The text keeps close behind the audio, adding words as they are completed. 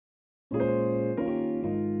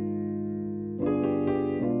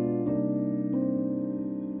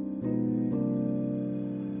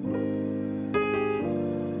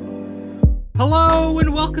Hello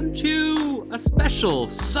and welcome to a special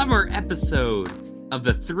summer episode of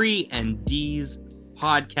the 3 and D's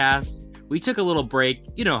podcast. We took a little break.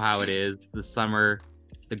 You know how it is. The summer,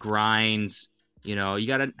 the grind, you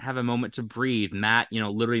got to have a moment to breathe. Matt,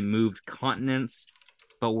 literally moved continents,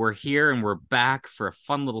 but we're here and we're back for a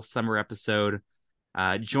fun little summer episode.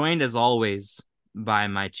 Joined as always by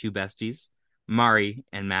my two besties, Mari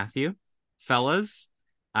and Matthew. Fellas,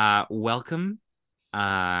 welcome.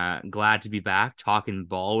 Glad to be back talking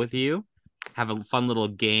ball with you. Have a fun little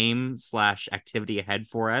game / activity ahead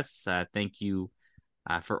for us. Thank you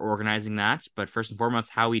for organizing that. But first and foremost,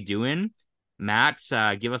 how we doing? Matt,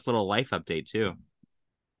 give us a little life update too.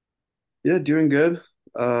 Yeah, doing good.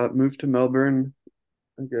 Moved to Melbourne,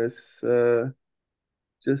 I guess,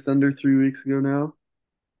 just under 3 weeks ago now.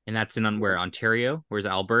 And that's in where, Ontario? Where's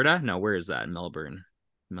Alberta? No, where is that?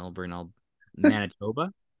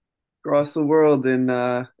 Manitoba? Across the world in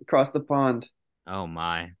across the pond Oh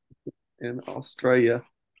my. in Australia.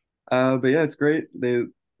 But yeah, it's great. They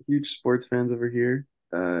huge sports fans over here.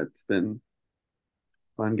 It's been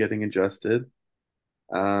fun getting adjusted.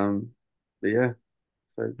 But yeah,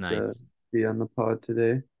 excited to Nice. be on the pod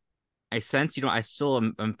today. I sense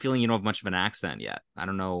I'm feeling you don't have much of an accent yet. I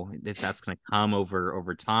don't know if that's gonna come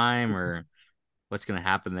over time or what's gonna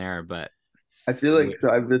happen there, but I feel like so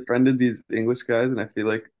I've befriended these English guys, and I feel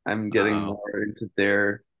like I'm getting uh more into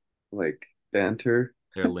their like banter.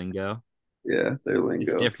 their lingo. Yeah, their It's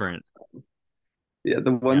lingo. different. Yeah,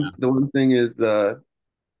 the Yeah. one thing is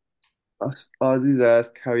Aussies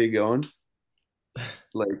ask how you going,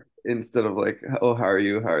 like instead of like, oh, how are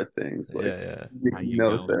you? How are things? Yeah, Like yeah. How makes you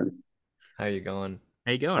no going? sense. How you going?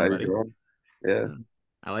 How you How going, you buddy? going? Yeah.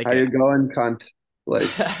 I like How you it. going, cunt? Like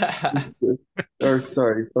or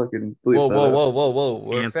sorry, fucking bleep Whoa, that whoa, out. whoa, whoa, whoa.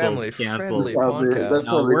 We're Canceled. family Canceled. friendly That's podcast.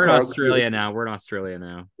 how No, they we're in talk to. Australia now. We're in Australia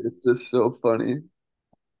now. It's just so funny.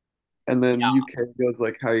 And then Yeah. UK goes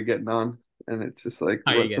like, how you getting on? And it's just like,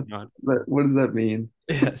 How you getting on? what does that mean?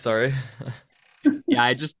 Yeah, sorry. Yeah,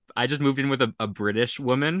 I just moved in with a British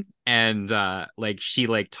woman and like she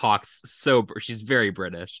like talks she's very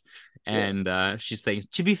British Yeah. and she's saying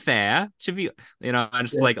to be fair, and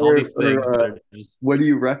just Yeah. like all these things that Or are just, what do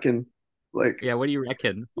you reckon? Like, yeah, what do you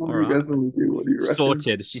reckon? what All do you right. guys want to do? What do you reckon?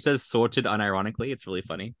 Sorted. She says sorted unironically. It's really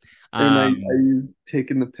funny. And I Um use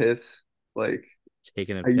taking the piss. Like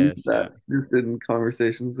Taking a I use piss, yeah. that just in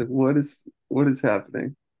conversations. Like what is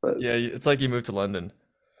happening? But Yeah, it's like you moved to London.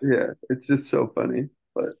 yeah, it's just so funny.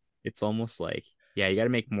 But It's almost like, yeah, you got to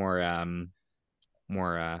make more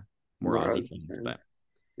more more Aussie out films, and but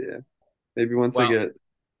yeah, maybe once I well, get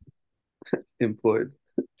employed,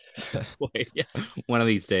 employed, yeah, one of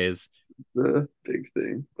these days. it's a big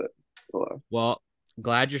thing. But well, Well,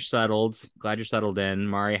 glad you're settled. Glad you're settled in.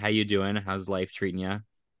 Mari, how you doing? How's life treating you?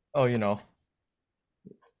 Oh,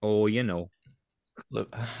 Oh, you know.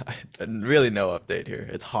 look, really no update here.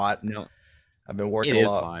 It's hot. No, I've been it working a is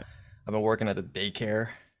lot. hot. I've been working at the daycare.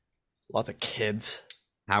 Lots of kids.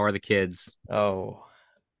 How are the kids? Oh,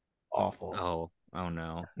 awful. Oh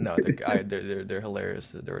no. No, they're hilarious.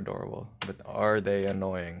 They're adorable. But are they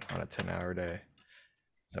annoying on a 10-hour day?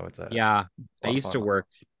 So it's a Yeah, I lot of used to fun. work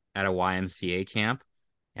at a YMCA camp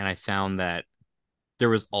and I found that there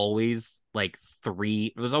was always like there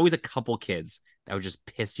was always a couple kids that would just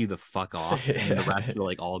piss you the fuck off, and then the rest were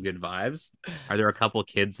like all good vibes. Are there a couple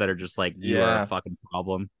kids that are just like, you are a Yeah, fucking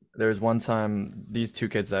problem? there was one time these two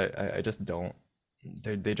kids that I just don't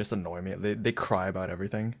they just annoy me. They cry about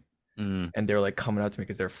everything, Mm, and they're like coming up to me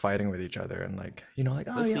because they're fighting with each other and like like,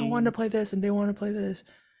 oh yeah, I wanted to pussy. play this and they want to play this,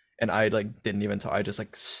 and I like didn't even talk. I just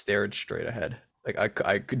like stared straight ahead. Like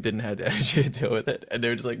didn't have the energy to deal with it, and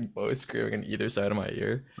they're just like both screaming on either side of my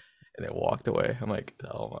ear, and they walked away. I'm like,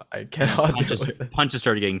 oh, I cannot deal Punches with this. punches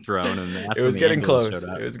started getting thrown, and It that's when was the getting ambulance showed close. It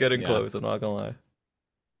up. was getting Yeah, close. I'm not gonna lie.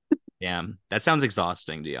 yeah, that sounds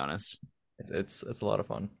exhausting, to be honest. It's a lot of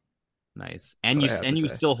fun. Nice, That's and what you I have to and you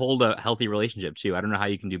say. still hold a healthy relationship too. I don't know how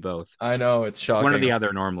you can do both. I know it's It's one or the shocking.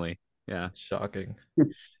 other normally. Yeah, It's shocking.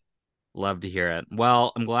 love to hear it.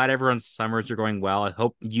 Well, I'm glad everyone's summers are going well. I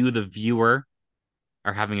hope you, the viewer,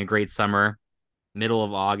 are having a great summer. Middle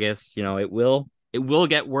of August, it will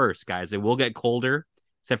get worse, guys. It will get colder.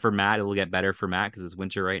 Except for Matt, it will get better for Matt because it's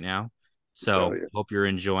winter right now. oh So yeah, hope you're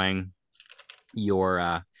enjoying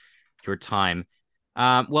your time.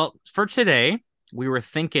 Well, for today, we were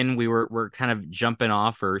thinking we're kind of jumping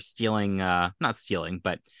off or stealing, not stealing,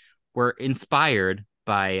 but we're inspired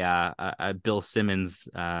by a Bill Simmons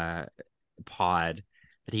pod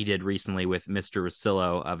that he did recently with Mr.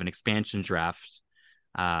 Rosillo of an expansion draft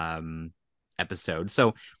um episode.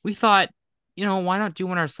 So we thought, why not do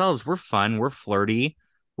one ourselves? We're fun, we're flirty,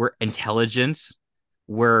 We're intelligent.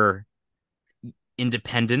 We're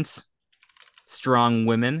independent, strong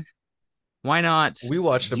women. Why not We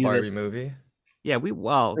watched a do Barbie this? movie. Yeah,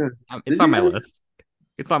 Yeah. it's Did on you my guys? list.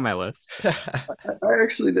 It's on my list. I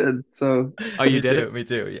actually did. So Oh, you Me did too, it? me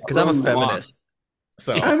too. Because I'm a um, Wow. feminist.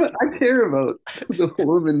 So I care about the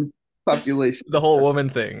woman population. the whole woman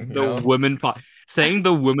thing, you The know? women saying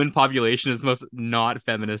the women population is the most not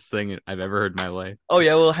feminist thing I've ever heard in my life. Oh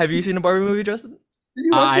yeah, well, have you seen a Barbie movie, Justin? Did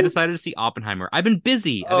you watch I it? decided to see Oppenheimer. I've been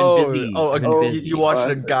busy. I've been Oh, busy. oh, I've been Oh, you busy. watched a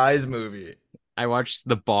classic. guy's movie. I watched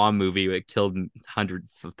the bomb movie that killed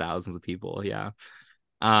hundreds of thousands of people. Yeah.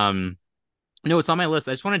 Um, no, it's on my list.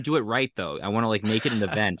 I just want to do it right though. I want to like make it an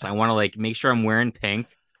event. I want to like make sure I'm wearing pink.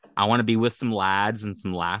 I want to be with some lads and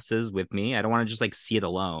some lasses with me. I don't want to just like see it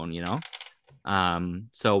alone, you know?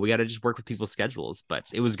 So we got to just work with people's schedules, but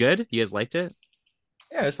it was good. You guys liked it?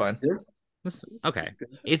 Yeah, it's fine. Yeah. Okay.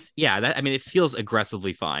 It's yeah, that I mean it feels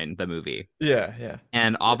aggressively fine, the movie. Yeah, yeah.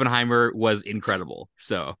 And Oppenheimer was incredible.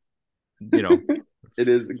 So, you know, It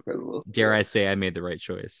is incredible. dare I say I made the right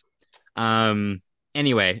choice.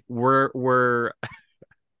 Anyway, we're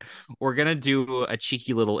we're gonna do a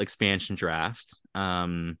cheeky little expansion draft.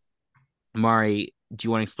 Mari, do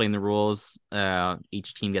you want to explain the rules?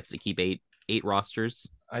 Each team gets to keep eight rosters.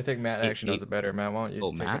 I think Matt actually knows it better. Matt, why don't you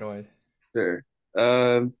Oh, take Matt? it away? Sure.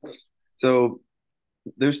 So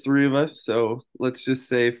there's three of us, so let's just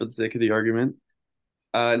say for the sake of the argument,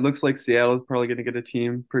 it looks like Seattle is probably going to get a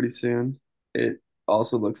team pretty soon. It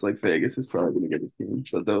also looks like Vegas is probably going to get a team,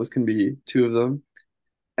 so those can be two of them.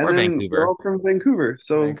 And Or then we're Vancouver. all from Vancouver,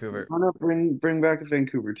 so Vancouver. why not bring back a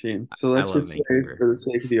Vancouver team? So I let's love just say, Vancouver. for the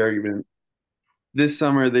sake of the argument, this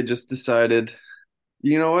summer they just decided,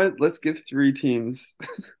 you know what? Let's give three teams,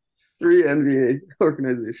 three NBA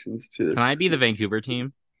organizations to. Can I be the Vancouver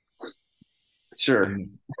team? Sure.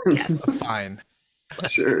 Yes. Fine.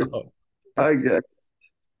 Let's Sure. go. I guess.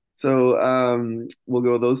 So we'll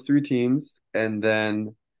go those three teams, and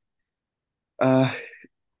then uh,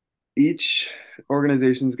 each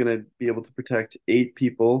organization is going to be able to protect eight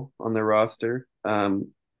people on their roster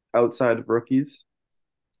outside of rookies.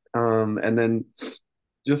 And then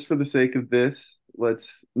just for the sake of this,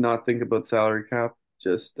 let's not think about salary cap.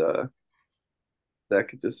 Just that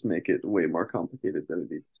could just make it way more complicated than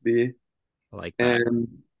it needs to be. I like that.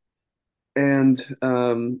 And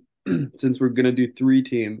since we're going to do three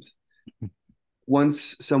teams,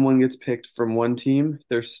 once someone gets picked from one team,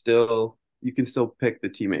 you can still pick the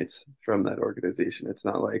teammates from that organization. It's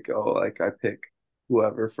not like, oh, like I pick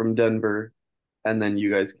whoever from Denver and then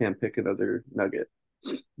you guys can't pick another Nugget.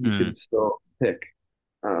 You can still pick.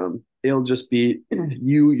 It'll just be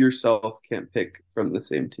you yourself can't pick from the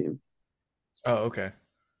same team. Oh, okay.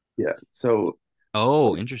 Yeah. So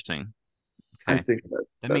Oh, interesting. I Okay. think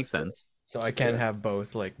That makes that's sense. So I can't have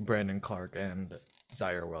both like Brandon Clark and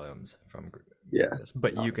Zaire Williams from Yeah.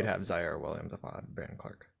 but you could have Zaire Williams upon Brandon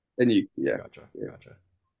Clark. And yeah. Gotcha.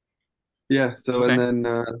 Yeah, so Okay. and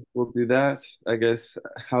then we'll do that. I guess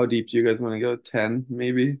how deep do you guys want to go? 10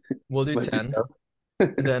 maybe? We'll do Might be 10. tough.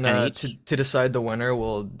 And then 10 each. to decide the winner,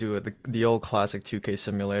 we'll do the old classic 2K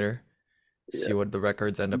simulator. See Yeah. what the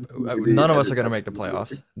records end up. Maybe None of us edit are gonna that make the in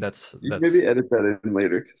playoffs. later. That's You that's maybe edit that in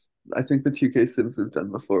later because I think the 2K Sims we've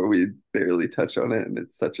done before, we barely touch on it, and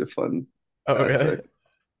it's such a fun Oh really? aspect.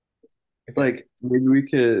 Okay. Like maybe we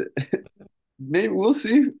could, maybe we'll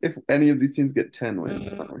see if any of these teams get 10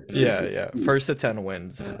 wins. Yeah. First to 10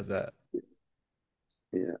 wins. How's that?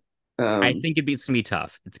 Yeah. I think it's gonna be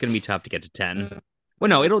tough. It's gonna be tough to get to 10.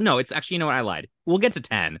 Well, no, it's actually, you know what, I lied. We'll get to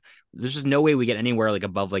 10. There's just no way we get anywhere like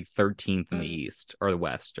above like 13th in the East or the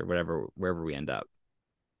West or whatever, wherever we end up.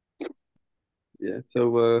 Yeah.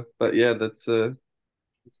 So, but yeah, that's the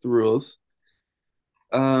rules.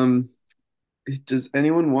 Um, does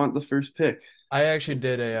anyone want the first pick? I actually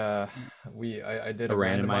did I did A a randomizer?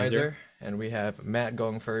 randomizer, and we have Matt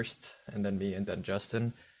going first, and then me, and then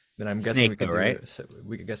Justin. Then I'm guessing Snake we could though, do right?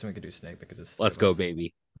 we could do Snake because it's Let's three go, of us.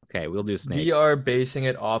 baby. Okay, we'll do Snake. We are basing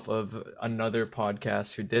it off of another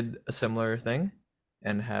podcast who did a similar thing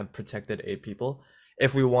and have protected 8 people.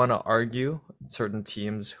 If we want to argue certain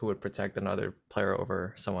teams who would protect another player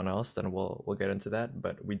over someone else, then we'll get into that.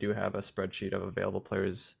 But we do have a spreadsheet of available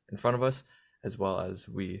players in front of us, as well as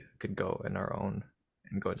we could go in our own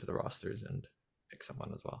and go into the rosters and pick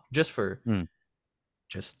someone as well,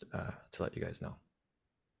 just to let you guys know.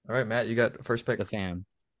 All right, Matt, you got first pick. The fan.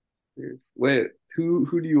 Wait, who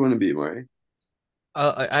do you want to be, Mari?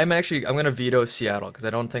 I'm gonna veto Seattle because I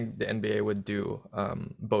don't think the NBA would do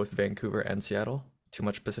both Vancouver and Seattle. Too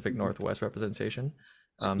much Pacific Northwest representation.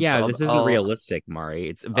 Yeah, So this isn't realistic,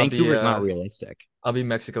 Mari. Vancouver's not realistic. I'll be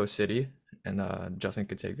Mexico City, and Justin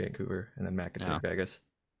could take Vancouver, and then Matt could No. take Vegas.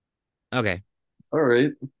 Okay, All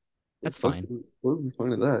right. that's Fuck, fine. what was the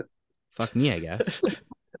point of that? Fuck me, I guess.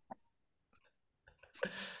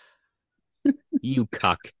 You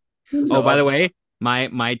cuck. So, Oh, by the way,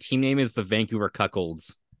 my team name is the Vancouver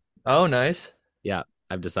Cuckolds. oh, nice. Yeah,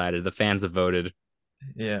 I've decided. The fans have voted.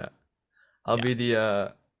 Yeah, I'll Yeah. be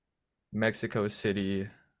the Mexico City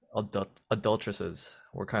adulteresses.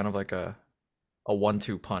 We're kind of like a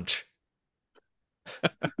 1-2 punch.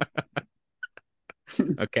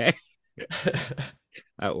 Okay,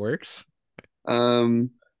 that works.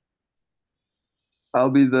 Um,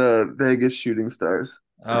 I'll be the Vegas Shooting Stars.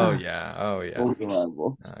 Oh yeah, oh yeah,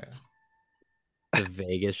 Unbelievable. oh yeah. The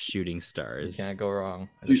Vegas Shooting You Stars. can't go wrong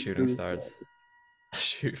with the Shoot for shooting the stars. stars.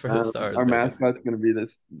 Shoot for the stars, Our baby. mascot's gonna be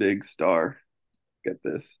this big star. Get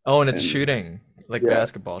this. Oh, and it's And shooting like yeah,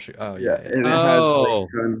 basketball shoot. Oh yeah, yeah, yeah. and it has like Oh,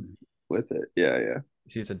 guns with it. Yeah, yeah.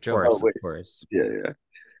 See, it's a of joke. course, Oh wait, of course. yeah, yeah.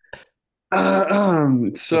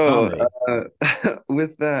 Good So comedy.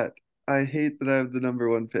 with that, I hate that I have the number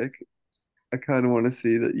one pick. I kind of want to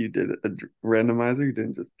see that you did a randomizer. You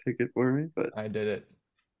didn't just pick it for me, but I did it.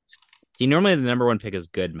 See, normally the number one pick is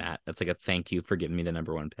good, Matt. That's like a thank you for giving me the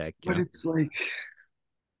number one pick. You know? it's like,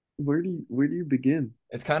 where do you begin?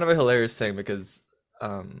 It's kind of a hilarious thing because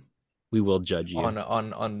um We will judge you.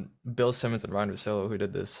 on Bill Simmons and Ryan Russillo who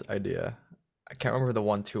did this idea. I can't remember who the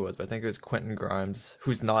 1-2 was, but I think it was Quentin Grimes,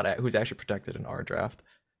 who's actually protected in our draft,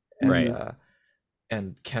 and Right.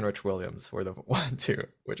 And Kenrich Williams were the 1-2,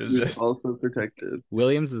 which is Who's just also protected.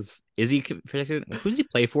 Williams is he protected? Who's he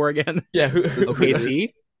play for again? yeah.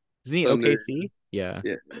 OKC? Isn't he Thunder. OKC? Yeah.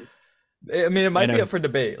 Yeah. I mean, it might be know. up for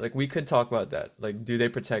debate. Like we could talk about that. Like, do they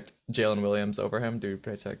protect Jalen Williams over him? Do they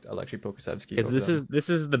protect Alexei Pokusevsky Because over them? this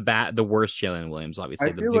is the worst Jalen Williams,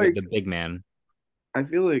 obviously. I feel like The big man. I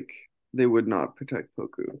feel like they would not protect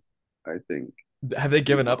Poku. I think Have they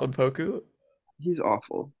given up on Poku? he's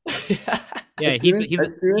awful. Yeah, As soon as he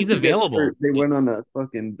he's gets available. hurt, they went on a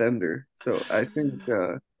fucking bender. So I think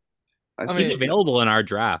He's available in our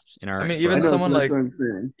draft. I mean, I even know, someone so that's like what I'm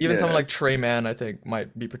saying. even Yeah. someone like Trey Mann, I think,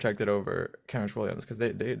 might be protected over Kenrich Williams because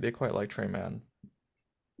they quite like Trey Mann.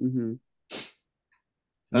 Mhm.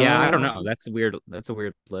 Yeah, I don't know. That's a weird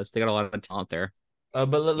list. They got a lot of talent there. But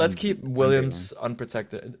let's And keep some big Williams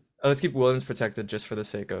unprotected. Let's keep Williams protected just for the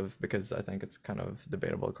sake of because I think it's kind of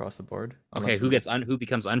debatable across the board. Okay, who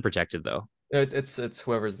becomes unprotected though? It's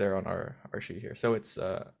whoever's there on our sheet here. So it's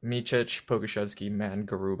Micic, Pokuševski, Mann,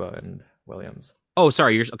 Garuba, and Williams. Oh,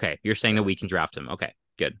 sorry. You're saying that we can draft him. Okay,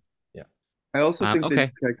 good. Yeah. I also think they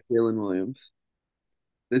okay. protect Jalen Williams.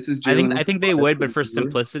 This is Jalen. I think they would, but for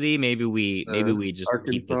simplicity, maybe we just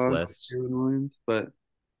keep this Arkansas list. Jalen Williams, but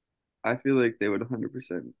I feel like they would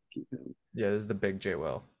 100% keep him. Yeah, this is the big J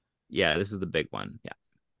Will. Yeah, this is the big one. Yeah.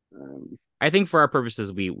 Um, I think for our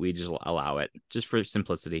purposes, we just allow it just for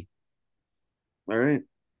simplicity. all right,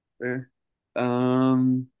 fair. Fuck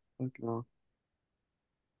no.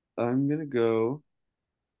 I'm gonna go.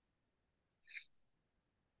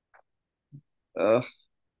 I'm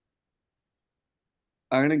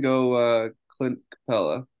gonna go Clint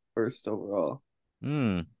Capella first overall.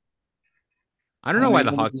 I don't know why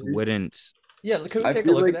the Hawks wouldn't. Yeah, can we I take a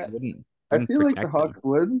feel look like- at that? I feel like the protect Hawks him.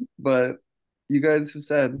 would, but you guys have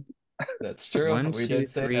said That's true. One, We two, did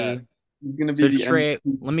say three. that. he's gonna be So the Trey,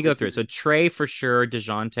 MVP. let me go through it. So Trey for sure,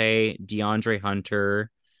 DeJounte, DeAndre Hunter,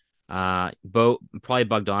 probably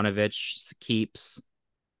Bogdanovich keeps.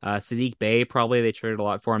 Sadiq Bey, probably they traded a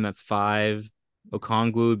lot for him. That's 5.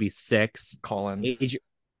 Okongwu would be 6. Collins.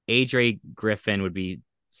 AJ Griffin would be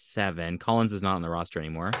 7. Collins is not on the roster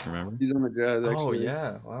anymore. Remember? He's on the Jazz. Oh Actually.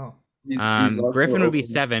 yeah, wow. He's also Griffin would be open.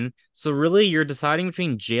 7. So really, you're deciding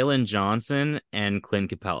between Jalen Johnson and Clint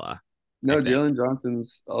Capella. No, I think. Jalen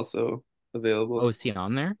Johnson's also available. Oh, is he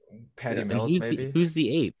on there? Patty Yeah. And Mills, maybe. who's the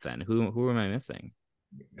 8th then? Who am I missing?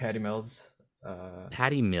 Patty Mills.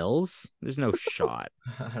 Patty Mills? There's no shot.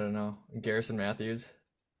 I don't know. Garrison Matthews.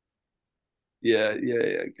 Yeah,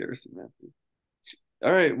 Garrison Matthews.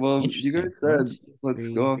 All right, well, you guys Interesting. One, said two, let's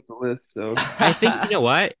three. go off the list. So I think you know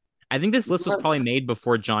what? I think this list was probably made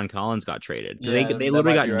before John Collins got traded because Yeah, they that literally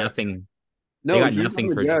might got be right. nothing. no, got he's nothing on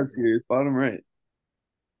the for- Jazz here, bottom right.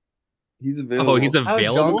 He's available. Oh, he's How is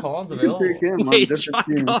available. John Collins You can available? take him on Wait, different John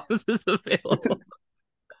teams. Collins is available.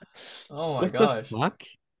 Oh my What gosh. the fuck?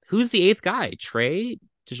 Who's the 8th guy? Trey,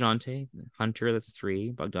 DeJounte, Hunter. That's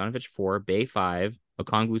 3. Bogdanovich 4. Bay 5.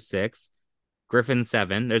 Okongwu 6. Griffin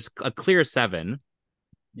 7. There's a clear 7.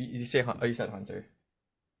 You say you said Hunter.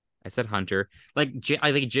 I said Hunter. Like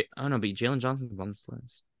I think oh no, but Jalen Johnson's on this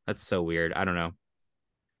list. That's so weird. I don't know.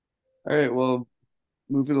 All right, well,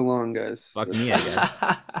 Move it along, guys. Fuck me,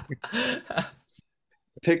 I guess.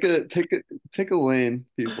 Pick a lane,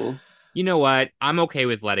 people. You know what? I'm okay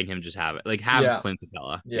with letting him just have it. Like, have Yeah, Clint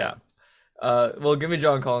Capella. yeah. Well, give me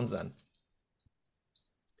John Collins then.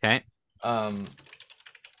 Okay. Um,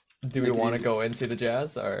 do we Make it want to easy. go into the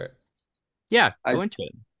Jazz or? Yeah, I go into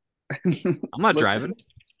it. I'm not let's driving.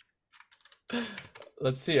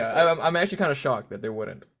 Let's see. I'm actually kind of shocked that they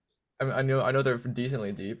wouldn't. I know they're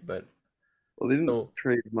decently deep, but well, they didn't so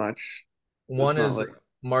trade much. So one it's not is like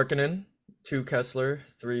Markkanen, two Kessler,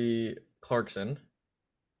 three Clarkson,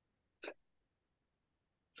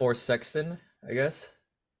 four Sexton, I guess,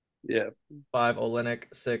 yeah. five Olenek,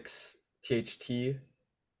 six THT,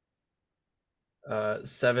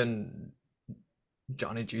 seven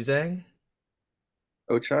Johnny Juzang,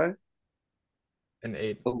 Ochai, and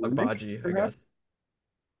eight Olenek, Agbaji, I perhaps. guess.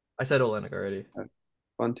 I said Olenek already.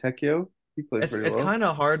 Fontecchio, he played It's pretty it's well. kind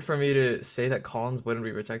of hard for me to say that Collins wouldn't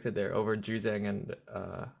be protected there over Juzang and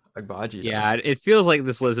Agbaji though. Yeah, it feels like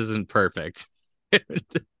this list isn't perfect. It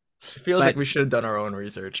feels like But we should have done our own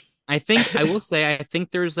research. I will say, I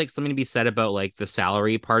think there's like something to be said about like the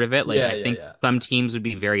salary part of it. Like, Yeah, I yeah, think yeah. some teams would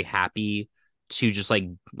be very happy to just I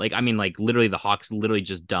mean, like literally the Hawks literally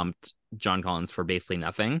just dumped John Collins for basically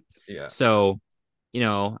nothing. Yeah. So,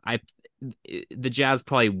 the Jazz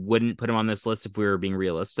probably wouldn't put him on this list if we were being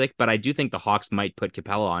realistic, but I do think the Hawks might put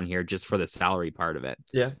Capella on here just for the salary part of it.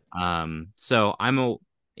 Yeah. So I'm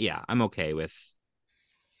okay with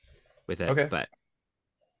it, Okay.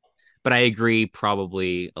 but I agree,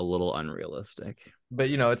 probably a little unrealistic.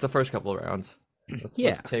 But it's the first couple of rounds.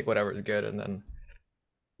 Let's take whatever is good and then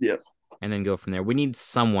Yep. And then go from there. We need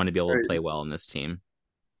someone to be able All to right. play well in this team.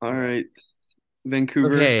 All right.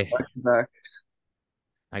 Vancouver, Okay. back to back.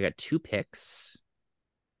 I got 2 picks.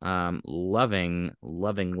 Loving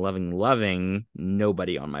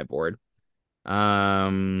nobody on my board.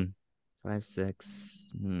 5,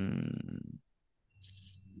 6.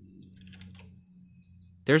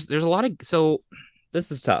 There's a lot of, so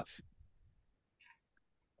this is tough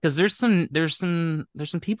because there's some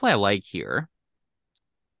people I like here.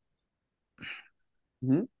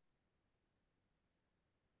 Mhm.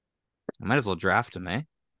 I might as well draft him, eh?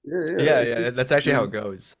 Yeah. That's actually how it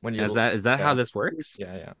goes when you. Is that how yeah. this works?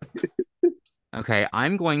 Yeah. Okay, I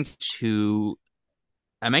might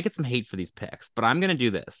get some hate for these picks, but I'm gonna do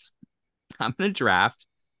this. I'm gonna draft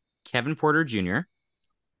Kevin Porter Jr.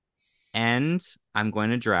 and I'm going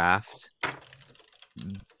to draft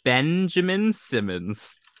Benjamin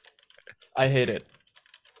Simmons. I hate it.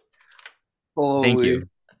 Holy. Thank you.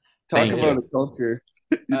 Talk Thank about you. a culture.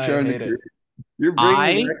 You're I trying to hate it. You're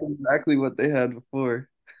bringing back exactly what they had before.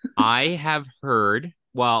 I have heard,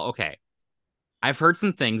 well, okay. I've heard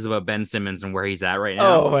some things about Ben Simmons and where he's at right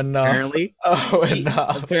now. Oh,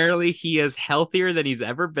 enough. Apparently he is healthier than he's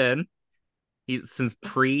ever been. Since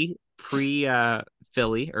pre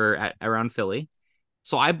Philly or around Philly.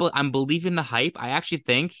 So I'm believing the hype. I actually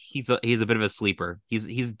think he's a bit of a sleeper.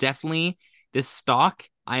 He's definitely this stock.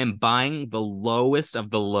 I am buying the lowest of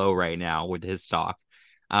the low right now with his stock.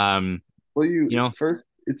 Well, first,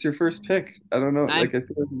 it's your first pick. I don't know.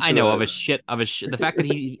 I know of a shit. The fact that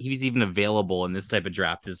he's even available in this type of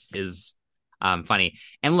draft is funny.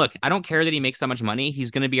 And look, I don't care that he makes that much money.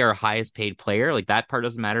 He's going to be our highest paid player. Like, that part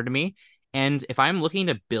doesn't matter to me. And if I'm looking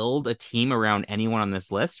to build a team around anyone on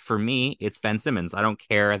this list, for me, it's Ben Simmons. I don't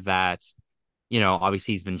care that,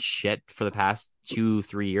 obviously he's been shit for the past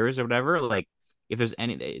 2-3 years or whatever. Like, if there's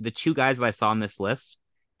the 2 guys that I saw on this list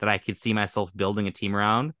that I could see myself building a team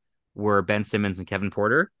around were Ben Simmons and Kevin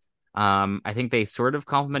Porter. I think they sort of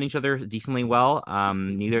complement each other decently well.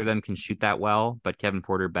 Neither of them can shoot that well, but Kevin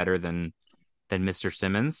Porter better than Mr.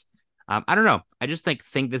 Simmons. I don't know. I just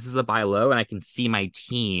think this is a buy low, and I can see my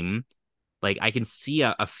team. Like, I can see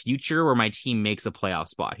a future where my team makes a playoff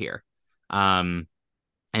spot here. And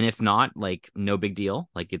if not, like, no big deal.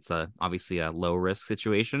 Like, it's obviously a low risk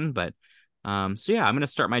situation, but so yeah, I'm going to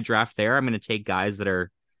start my draft there. I'm going to take guys that are,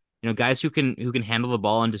 guys who can handle the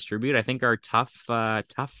ball and distribute. I think are tough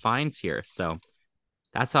finds here. So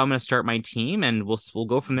that's how I'm going to start my team, and we'll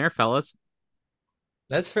go from there, fellas.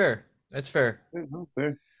 That's fair. Yeah, no,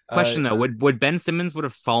 fair. Question though, would Ben Simmons would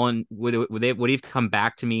have fallen? Would he have come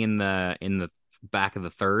back to me in the back of the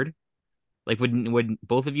third? Like, would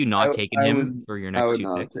both of you not taken him for your next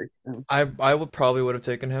 2 picks? I would have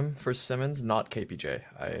taken him for Simmons, not KPJ.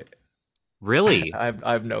 Really? I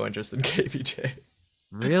have no interest in KPJ.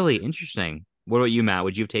 Really interesting. What about you, Matt?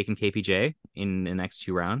 Would you have taken KPJ in the next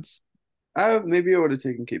 2 rounds? Maybe I would have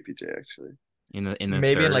taken KPJ actually. In the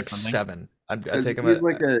maybe third in like or something? 7. I'd take him. He's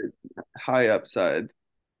like a high upside.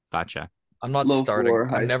 Gotcha. I'm not Low starting. floor,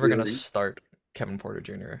 high I'm never gonna ceiling. start Kevin Porter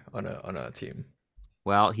Jr. on a team.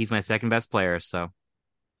 Well, he's my second best player, so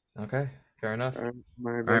Okay, fair enough. All right,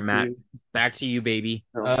 Mari, all right, back to Matt, you. back to you, baby.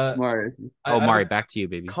 No, Uh, Mari. Oh, I have Mari, a back to you,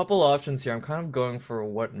 baby. couple options here. I'm kind of going for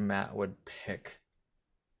what Matt would pick.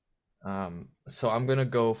 So I'm gonna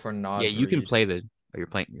go for Yeah, Nas you can Reed. play the.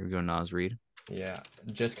 Oh, you're going Nas Reed. Yeah,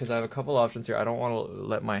 just because I have a couple options here. I don't want to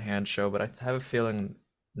let my hand show, but I have a feeling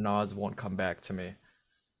Nas won't come back to me.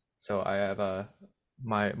 So I have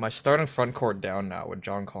my starting front court down now with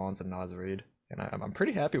John Collins and Nas Reed, and I'm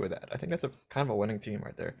pretty happy with that. I think that's a kind of a winning team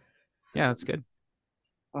right there. Yeah, that's good.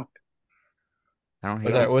 Fuck. I don't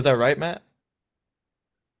Was hate that it. was that right, Matt?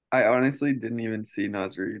 I honestly didn't even see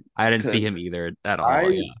Nas Reed I didn't see because him either at all. I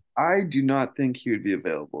Yeah. I do not think he would be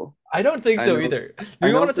available. I don't think I so know either. Do I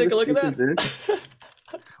you know want to for the take a look at sake of this, that?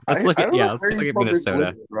 Let's look I at don't know let's where look you at pulled this Minnesota.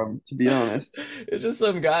 list from, to be honest. It's just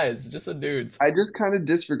some guys, just some dudes. I just kind of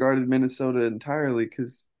disregarded Minnesota entirely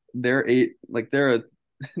because they're eight, like they're a,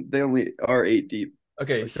 they only are eight deep.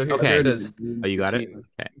 Okay, Like so here Okay. it is. Oh, you got it.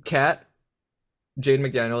 Okay. Cat, Jaden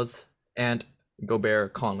McDaniels, and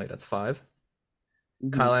Gobert Conley. That's 5.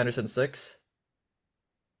 Mhm. Kyle Anderson 6.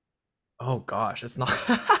 Oh gosh, it's not.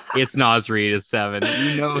 It's Nas Reed is 7.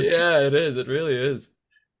 You know, Yeah, it is. It really is.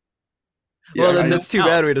 Yeah, Well, I, that's too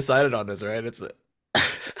bad we else. decided on this, right? It's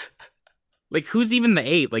like who's even the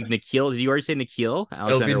 8? Like Nikhil? Did you already say Nikhil? it'll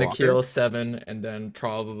be Alexander Walker? Nikhil 7, and then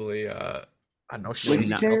probably I don't know, like Shake you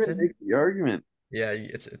not- can't even Milton. make the argument. Yeah,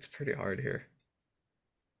 it's pretty hard here.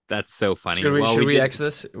 That's so funny. Should we Well, should we did- X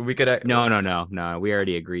this? We could No. We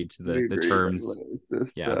already agreed to We the agree, terms. but it's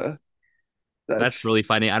just Yeah. that's That's really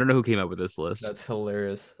funny. I don't know who came up with this list. That's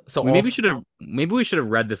hilarious. So Maybe we should have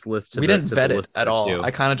read this list to we the didn't to vet the it listener at all. too.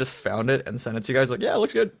 I kind of just found it and sent it to you guys. Like, yeah, it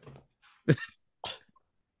looks good.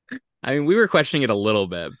 I mean, we were questioning it a little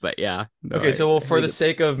bit, but yeah. No, Okay, so I for the think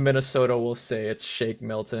sake of Minnesota, we'll say it's Shake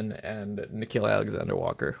Milton and Nikhil Alexander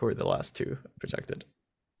Walker, who are the last two projected.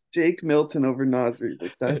 Jake Milton over Nas Reed.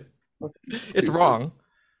 Like that's fucking It's stupid. wrong. Or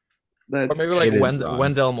That's maybe like It is wrong.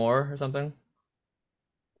 Wendell Moore or something.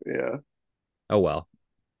 yeah. Oh well.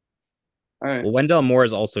 All right. Well, Wendell Moore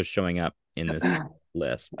is also showing up in this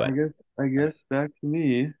list, but I guess back to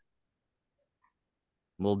me.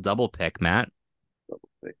 we'll double pick, Matt.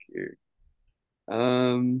 Back here.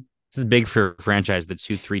 This is big for franchise, the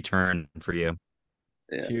 2-3 turn for you.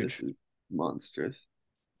 Yeah, Huge. this is monstrous.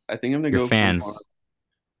 I think I'm gonna Your go fans. for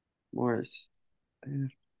Morris.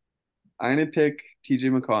 I'm gonna pick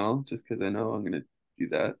TJ McConnell just because I know I'm gonna do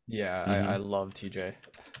that. Yeah, Mhm. I love TJ.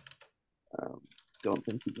 Don't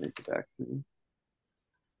think he'd make it back to me.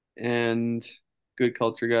 And good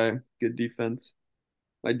culture guy, good defense.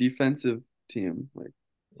 My defensive team, like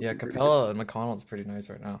Yeah, pretty Capella and McConnell's pretty nice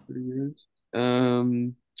right now. pretty good.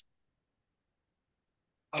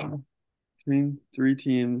 Between three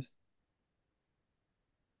teams.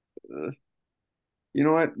 You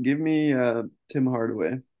know what? Give me Tim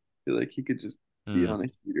Hardaway. I feel like he could just be Hmm. on a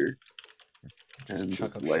heater and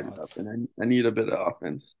Chuck just up light it up. shots. And I need a bit of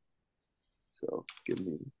offense. So give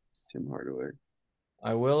me Tim Hardaway.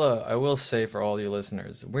 I will say for all you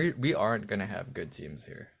listeners, we aren't gonna have good teams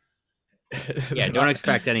here. Yeah, don't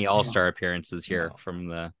expect any all-star appearances here No. from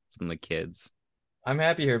the kids. I'm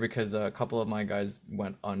happy here because a couple of my guys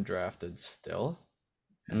went undrafted still,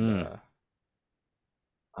 and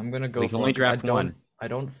I'm gonna go We can for only it 'cause draft one. I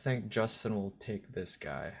don't think Justin will take this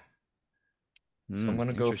guy, so I'm Hmm,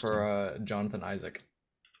 gonna go interesting. for Jonathan Isaac.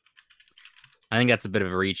 I think that's a bit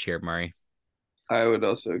of a reach here, Murray. I would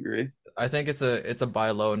also agree. I think it's a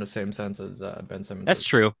buy low in the same sense as Ben Simmons. That's is.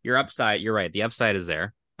 true. Your upside, you're right. The upside is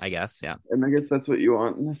there, I guess. Yeah. And I guess that's what you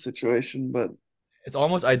want in this situation, but It's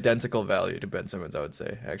almost identical value to Ben Simmons, I would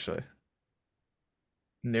say, actually.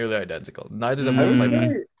 Nearly identical. Neither of them I will would play Mm. back.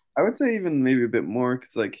 say I would say even maybe a bit more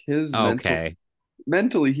because like his Okay.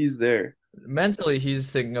 mentally he's there. Mentally, he's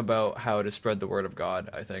thinking about how to spread the word of God,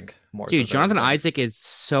 I think, more so Dude, than Jonathan anything. Isaac is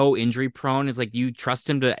so injury prone. It's like you trust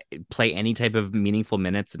him to play any type of meaningful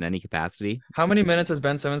minutes in any capacity. How many minutes has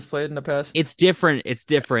Ben Simmons played in the past? It's different. It's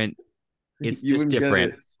different. It's You just wouldn't get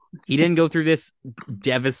different. it. He didn't go through this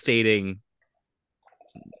devastating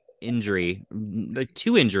injury, like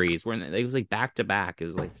 2 injuries where it was like back to back. It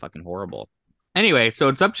was like fucking horrible. Anyway, so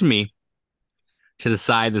it's up to me to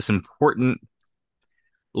decide this important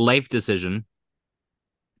life decision.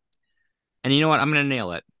 And you know what? I'm gonna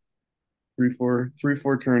nail it.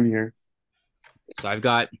 3-4 turn here. So I've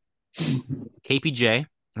got KPJ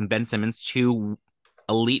and Ben Simmons, 2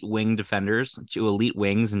 elite wing defenders, 2 elite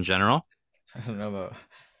wings in general. I don't know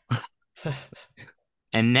about.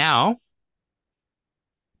 And now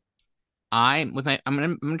I'm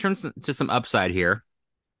gonna turn to some upside here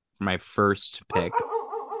for my first pick.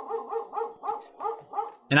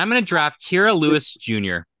 And I'm going to draft Kira Lewis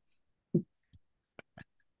Jr.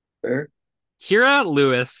 Fair. Kira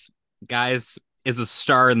Lewis, guys, is a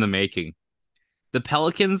star in the making. The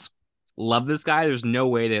Pelicans love this guy. There's no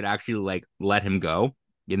way they'd actually like let him go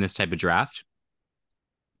in this type of draft.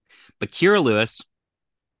 But Kira Lewis,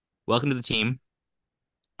 welcome to the team.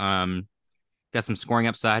 Got some scoring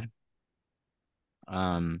upside.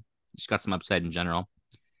 Just got some upside in general.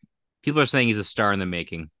 People are saying he's a star in the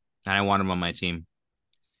making, and I want him on my team.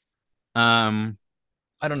 I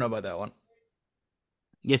don't know about that one.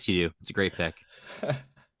 Yes, you do. It's a great pick.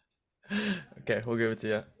 Okay, we'll give it to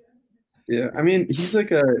you. Yeah, I mean, he's a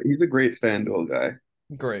great FanDuel guy.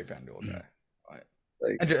 Great FanDuel guy.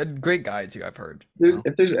 Like, And a great guy too, I've heard.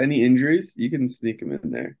 if there's any injuries, you can sneak him in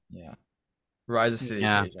there. Yeah. Rises to the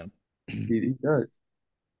Yeah. occasion. He does.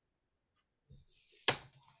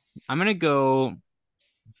 I'm gonna go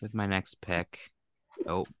with my next pick.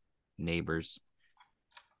 Oh, neighbors.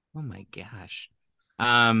 Oh my gosh.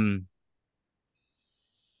 I'm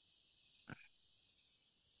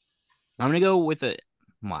gonna go with a.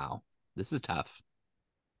 Wow, this is tough.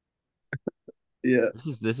 Yeah,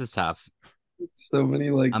 This is tough. so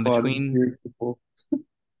many like I'm bottom between tier people.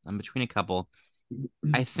 I'm between a couple.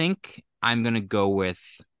 I think I'm gonna go with.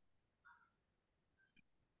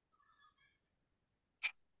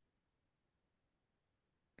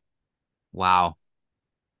 Wow,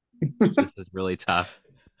 this is really tough.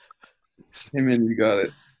 Hey man, you got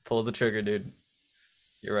it. Pull the trigger, dude.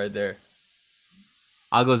 You're right there.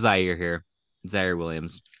 I'll go Zaire here. Zaire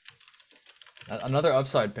Williams. Another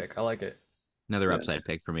upside pick. I like it. Another upside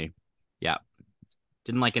pick for me. Yeah.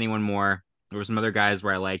 Didn't like anyone more. There were some other guys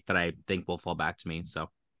where I liked that I think will fall back to me. So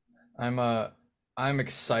I'm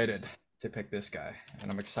excited to pick this guy, and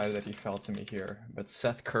I'm excited that he fell to me here. But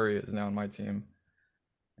Seth Curry is now on my team,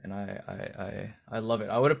 and I love it.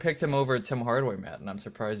 I would have picked him over Tim Hardaway, Matt, and I'm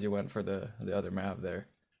surprised you went for the other Mav there.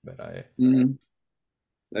 But I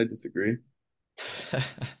disagree.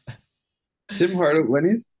 Tim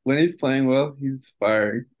Hardaway, when he's playing well, he's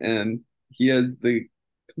firing, and he has the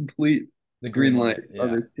complete green light on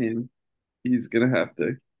his team. He's gonna have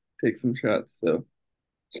to take some shots. So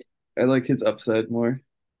I like his upside more.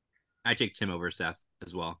 I take Tim over Seth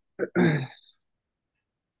as well. I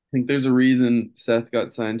think there's a reason Seth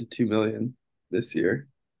got signed to 2 million this year,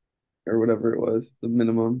 or whatever it was, the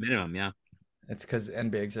minimum. Minimum, yeah. It's because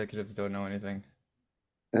NBA executives don't know anything.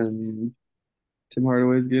 And Tim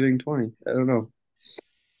Hardaway's getting 20. I don't know.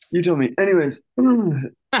 You tell me. Anyways,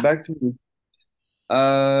 back to me.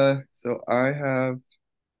 So I have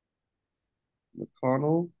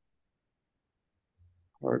McConnell,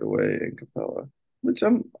 Hardaway, and Capella, which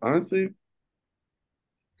I'm honestly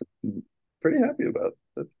pretty happy about.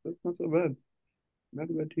 That's not so bad. Not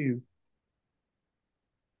a bad team.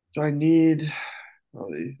 So I need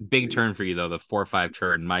probably Big turn for you though, the 4-5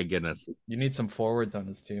 turn. My goodness. You need some forwards on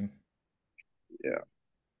his team. Yeah.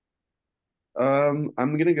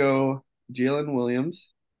 I'm gonna go Jalen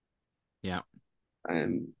Williams. Yeah.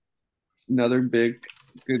 I'm another big,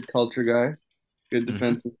 good culture guy, good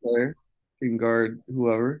defensive player, can guard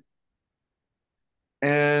whoever.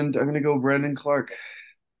 And I'm gonna go Brandon Clark,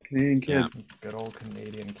 Canadian kid. Yeah. Good old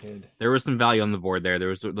Canadian kid. There was some value on the board there.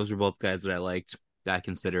 Those were both guys that I liked, that I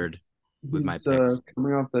considered with my picks.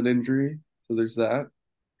 Coming off that injury, so there's that.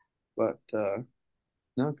 But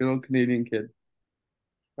no, good old Canadian kid.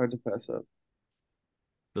 Hard to pass up.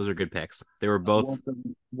 Those are good picks. They were both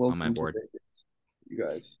welcome on my board. to Vegas. You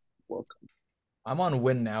guys, welcome. I'm on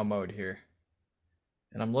win now mode here.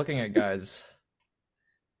 And I'm looking at guys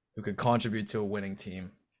who could contribute to a winning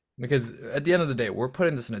team. Because at the end of the day, we're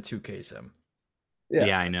putting this in a 2K sim.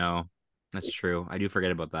 Yeah, I know. That's true. I do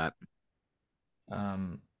forget about that.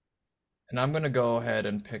 And I'm going to go ahead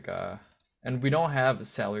and pick and we don't have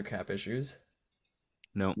salary cap issues.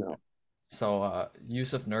 No. So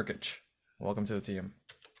Yusuf Nurkic, welcome to the team.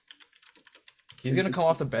 He's going to come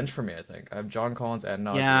off the bench for me, I think. I have John Collins and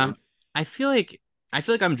Najee. Yeah. I feel like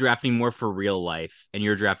I'm drafting more for real life and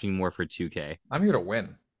you're drafting more for 2K. I'm here to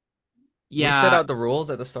win. Yeah. We set out the rules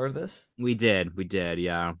at the start of this. We did,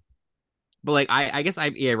 yeah. But like I guess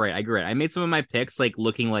yeah, right. I agree. I made some of my picks like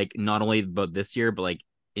looking like not only about this year, but like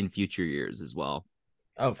in future years as well.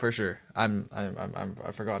 Oh, for sure. I've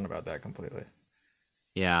forgotten about that completely.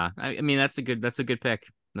 Yeah. I mean that's a good pick.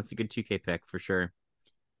 That's a good 2K pick for sure.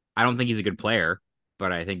 I don't think he's a good player,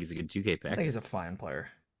 but I think he's a good 2K pick. I think he's a fine player.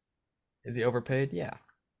 Is he overpaid? Yeah.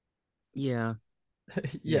 Yeah.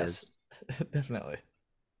 Yes. Definitely.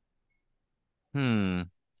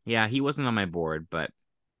 Yeah, he wasn't on my board, but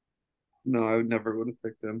no, I would never would have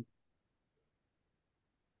picked him.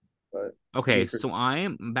 but Okay, good for so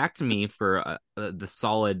I'm back to me for the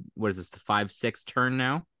solid. What is this? The 5-6 turn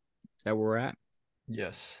now? Is that where we're at?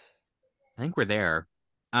 Yes. I think we're there.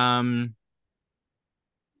 Um,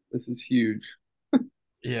 this is huge.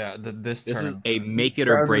 Yeah, this this is turn. a make it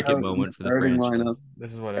or Rounding break it out the moment for the starting franchise. lineup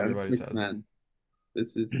This is what as everybody six says. men.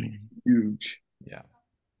 This is huge. Yeah.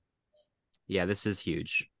 Yeah, this is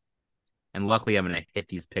huge. And luckily, I'm gonna hit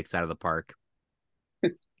these picks out of the park.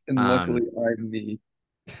 And Um, luckily, I'm me.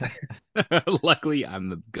 luckily, I'm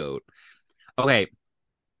the goat. Okay,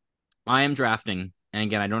 I am drafting, and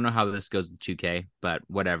again, I don't know how this goes with 2K, but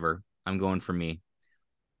whatever. I'm going for me.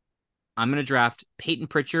 I'm gonna draft Peyton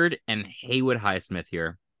Pritchard and Haywood Highsmith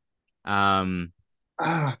here. Um,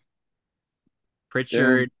 Ah, damn.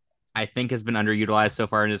 Pritchard, I think, has been underutilized so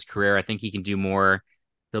far in his career. I think he can do more.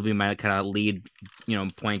 He'll be my kind of lead,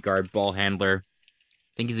 point guard, ball handler.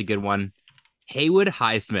 I think he's a good one. Haywood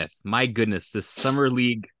Highsmith, my goodness, this summer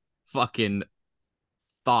league fucking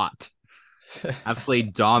thought.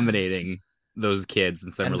 Absolutely dominating those kids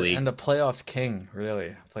in summer league. And the playoffs king, really.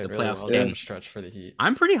 The Played really playoffs well down king. the stretch for the Heat.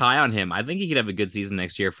 I'm pretty high on him. I think he could have a good season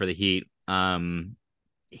next year for the Heat.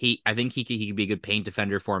 I think he could be a good paint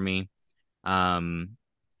defender for me. Um,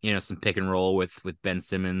 some pick and roll with Ben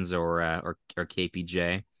Simmons or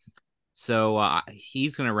KPJ. So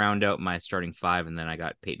he's gonna round out my starting five, and then I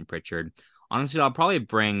got Peyton Pritchard. Honestly, I'll probably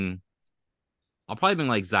bring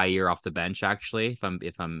like Zaire off the bench actually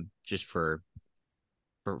if I'm just for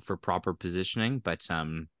proper positioning. But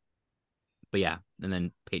yeah, and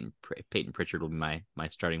then Peyton Pritchard will be my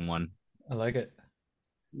starting one. I like it.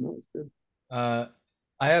 No, it's good.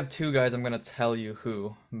 I have two guys. I'm gonna tell you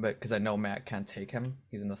who, but because I know Matt can't take him,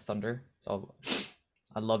 he's in the Thunder. So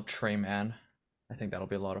I love Trey Mann. I think that'll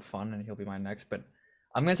be a lot of fun, and he'll be my next. But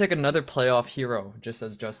I'm gonna take another playoff hero, just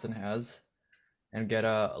as Justin has, and get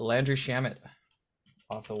Landry Shamet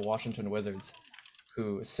off the Washington Wizards,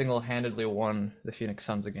 who single-handedly won the Phoenix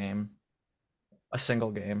Suns a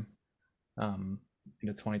single game, in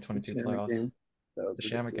the 2022 Shaman playoffs. game. That was The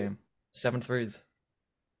Shamet ridiculous. game, 7 threes.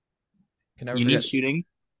 Can never You need forget. shooting,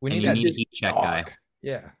 We and need you that need a heat check guy. dog.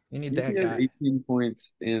 Yeah, you need I think that he had guy. 18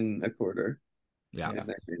 points in a quarter Yeah. Yeah. in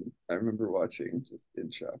that game. I remember watching, just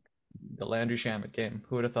in shock. The Landry Shamet game.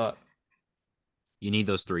 Who would have thought? You need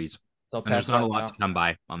those threes. So I'll And there's pass it not a on lot now. to come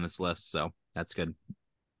by on this list, so that's good.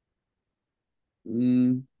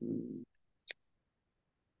 Mm,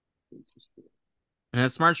 interesting. And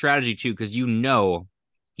it's smart strategy too, because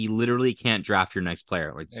he literally can't draft your next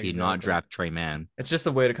player. Like he did not Exactly. draft Trey Mann. It's just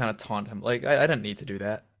a way to kind of taunt him. Like I didn't need to do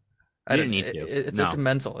that. I You didn't didn't. need to. It's No. a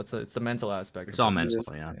mental. It's the mental aspect. It's of all this.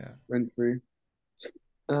 mental, yeah. Yeah. Rent free.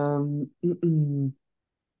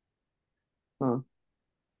 Huh.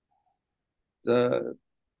 The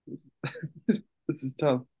this is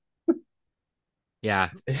tough.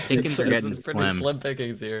 Yeah. It's, Pickings are getting it's pretty slim. slim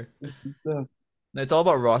pickings here. This is tough. It's all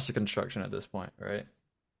about roster construction at this point, right?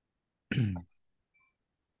 I'm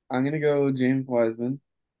gonna go James Wiseman.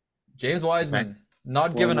 James Wiseman,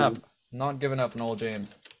 not Why giving not? up. Not giving up on old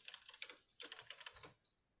James.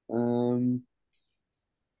 And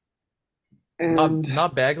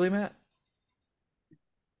Not Bagley, Matt.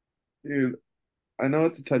 dude, I know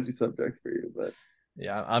it's a touchy subject for you, but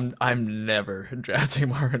Yeah, I'm never drafting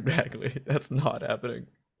Marvin Bagley. That's not happening.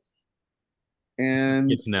 and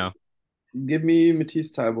Good to know. give me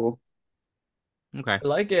Matisse Thybulle. Okay. I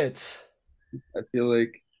like it. I feel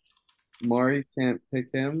like Mari can't pick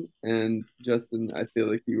him, and Justin, I feel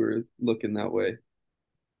like you were looking that way.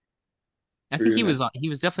 I for think your next. he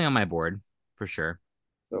was definitely on my board for sure.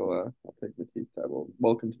 So I'll take Matisse Thybulle.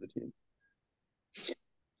 Welcome to the team.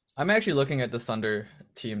 I'm actually looking at the Thunder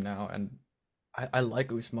team now, and I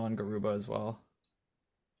like Usman Garuba as well.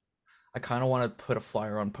 I kind of want to put a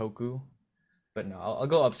flyer on Poku, but no, I'll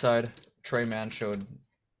go upside. Trey Mann showed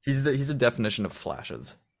he's the definition of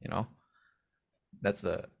flashes. That's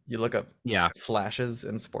you look up Yeah. flashes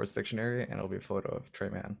in Sports Dictionary, and it'll be a photo of Trey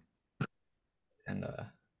Mann. And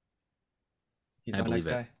he's I my next believe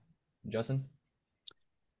it. guy. Justin?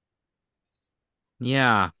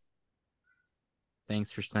 Yeah.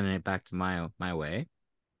 Thanks for sending it back to my way.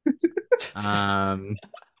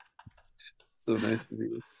 So nice of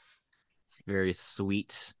you. It's very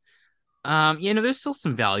sweet. There's still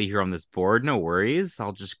some value here on this board. No worries.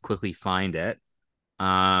 I'll just quickly find it.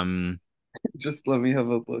 Just let me have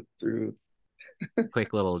a look through.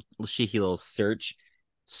 Quick little cheeky little search.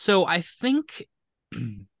 So I think,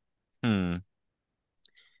 I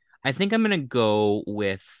think I'm gonna go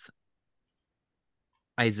with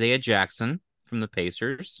Isaiah Jackson from the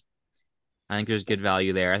Pacers. I think there's good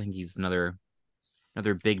value there. I think he's another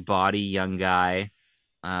big body young guy.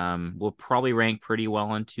 Will probably rank pretty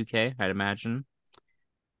well on 2K, I'd imagine.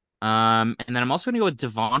 And then I'm also going to go with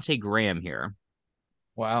Devonte Graham here,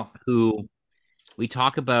 Wow. who we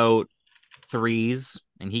talk about threes,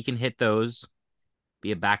 and he can hit those.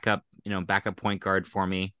 Be a backup, backup point guard for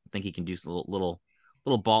me. I think he can do some little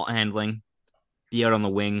ball handling. Be out on the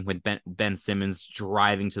wing with Ben Simmons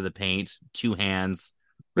driving to the paint, two hands,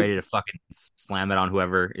 ready to fucking slam it on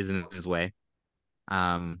whoever is in his way.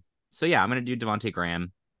 So yeah, I'm gonna do Devonte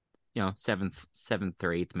Graham, seventh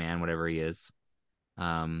or eighth man, whatever he is.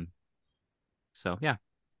 So yeah.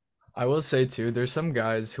 I will say too, there's some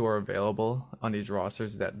guys who are available on these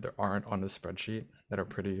rosters that there aren't on the spreadsheet that are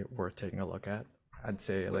pretty worth taking a look at. I'd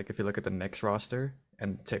say like if you look at the Knicks roster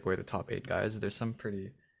and take away the top 8 guys, there's some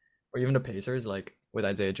pretty, or even the Pacers, like with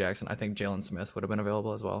Isaiah Jackson, I think Jalen Smith would have been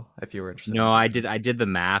available as well if you were interested. No, I did the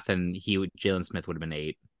math, and Jalen Smith would have been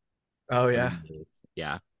 8. Oh yeah.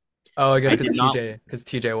 Yeah. Oh, I guess because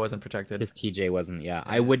TJ wasn't protected. Because TJ wasn't. Yeah.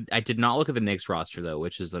 Yeah. I did not look at the Knicks roster though,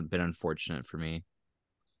 which is a bit unfortunate for me.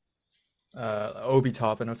 Obi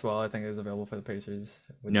Toppin as well, I think is available for the Pacers.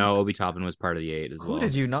 No, Obi Toppin was part of the 8 as well. Who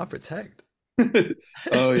did you not protect?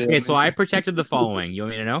 Oh yeah. Okay, so I protected the following. You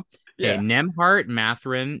want me to know? Yeah. Okay, Nembhard,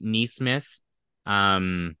 Mathurin, Neesmith,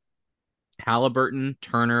 Halliburton,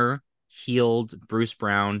 Turner, Heald, Bruce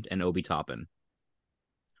Brown, and Obi Toppin.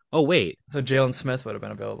 Oh wait. So Jalen Smith would have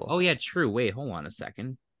been available. Oh yeah, true. Wait, hold on a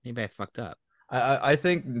second. Maybe I fucked up. I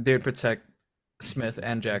think they'd protect Smith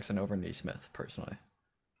and Jackson over Neesmith personally.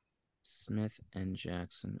 Smith and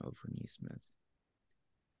Jackson over Neesmith.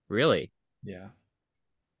 Really? Yeah.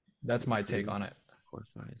 That's my take on it. 4,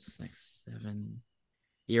 5, 6, 7.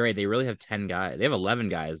 You're right. They really have 10 guys. They have 11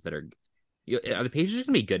 guys that are. Are the Pacers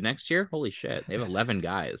gonna be good next year? Holy shit! They have 11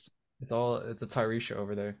 guys. It's a Tyrese show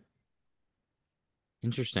over there.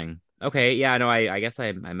 Interesting. Okay, yeah, no, I guess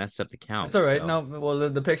I messed up the count. It's all right. So. No, well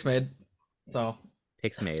the pick's made. So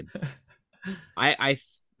picks made. I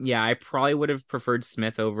probably would have preferred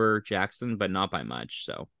Smith over Jackson, but not by much.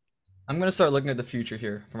 So I'm gonna start looking at the future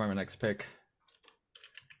here for my next pick.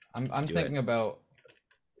 I'm thinking about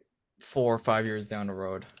 4 or 5 years down the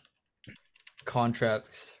road.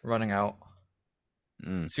 Contracts running out.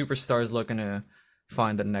 Superstars looking to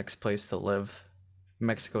find the next place to live.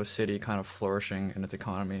 Mexico City kind of flourishing in its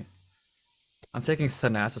economy. I'm taking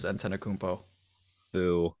Thanasis Antetokounmpo.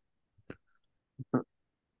 Boo.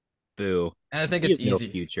 Boo. And I think it's easy. No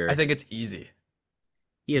future. I think it's easy.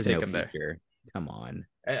 He has no future. There. Come on.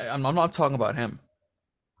 I'm not talking about him.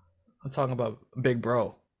 I'm talking about Big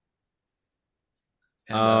Bro.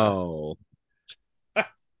 And,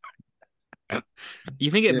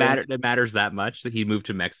 you think it matters that much that he moved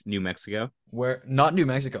to New Mexico? Where? Not New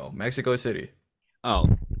Mexico. Mexico City. Oh,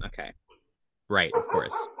 okay. Right, of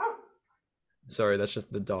course. Sorry, that's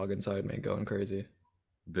just the dog inside me going crazy.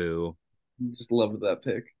 Boo. Just loved that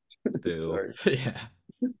pick. Boo. Sorry. Yeah.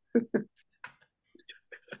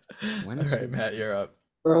 All right, Matt, you're up.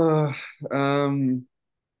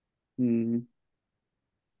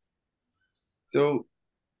 So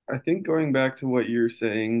I think going back to what you're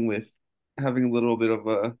saying with having a little bit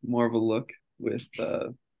of more of a look with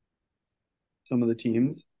some of the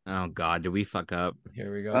teams. Oh God, did we fuck up?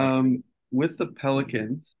 Here we go. With the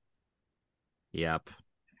Pelicans. Yep.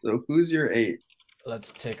 So who's your 8?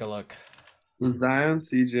 Let's take a look. Zion,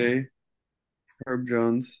 CJ, Herb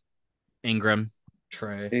Jones, Ingram,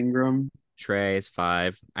 Trey is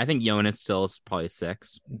 5. I think Jonas still is probably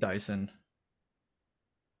 6. Dyson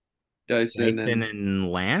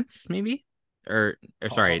and Lance, maybe, or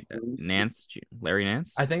sorry, Nance, Larry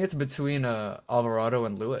Nance. I think it's between Alvarado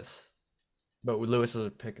and Lewis, but Lewis is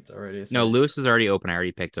a pick. It's already no. Lewis is already open. I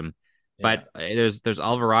already picked him. Yeah. But there's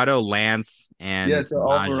Alvarado, Lance, and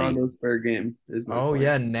so Alvarado's fair game. Is my point.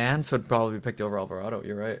 Yeah, Nance would probably be picked over Alvarado.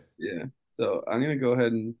 You're right. Yeah, so I'm gonna go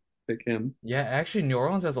ahead and pick him. Yeah, actually, New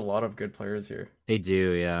Orleans has a lot of good players here. They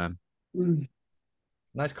do, yeah.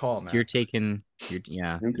 Nice call, man. You're taking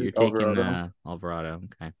Alvarado.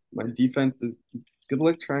 Okay. My defense is good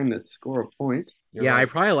luck trying to score a point. You're right. I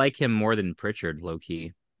probably like him more than Pritchard, low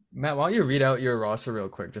key. Matt, why don't you read out your roster real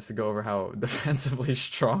quick just to go over how defensively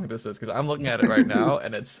strong this is? Because I'm looking at it right now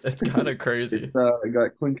and it's kind of crazy. I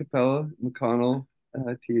got Clint Capella, McConnell,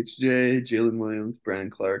 THJ, Jalen Williams, Brandon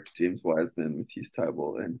Clark, James Wiseman, Matisse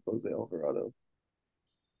Thybulle, and Jose Alvarado.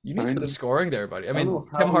 You need some scoring there, buddy. I mean,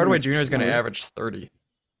 Tim Hardaway Jr. is going to average 30.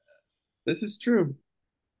 This is true.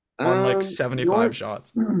 On like 75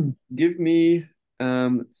 shots. Give me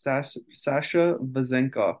Sasha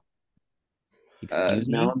Vazenkov. Excuse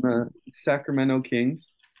me? Now on the Sacramento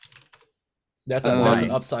Kings. That's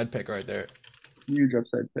an upside pick right there. Huge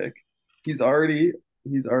upside pick. He's already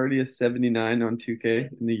He's already a 79 on 2K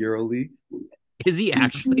in the EuroLeague. Is he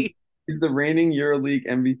actually? He's the reigning EuroLeague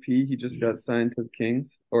MVP. He just got signed to the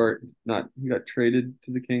Kings, or not? He got traded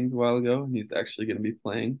to the Kings a while ago, and he's actually going to be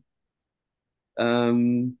playing.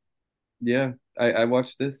 Um, yeah, I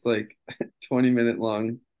watched this like 20-minute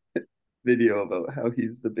long video about how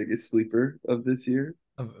he's the biggest sleeper of this year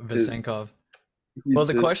because Vesenkov. Well, he's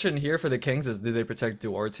the just question here for the Kings is, do they protect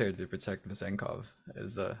Duarte or do they protect Vesenkov?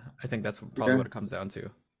 I think that's probably okay. what it comes down to.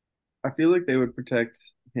 I feel like they would protect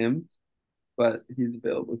him, but he's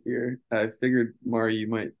available here. I figured Mari, you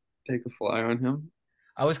might take a fly on him.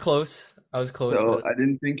 I was close. So But I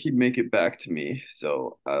didn't think he'd make it back to me,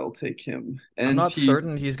 so I'll take him. I'm And not he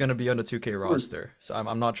certain he's going to be on the 2K scores. roster. So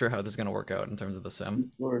I'm not sure how this is going to work out in terms of the He sim.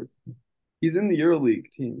 scores. He's in the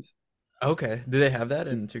EuroLeague teams. Okay. Do they have that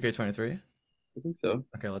in 2K23? I think so.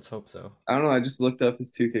 Okay, let's hope so. I don't know. I just looked up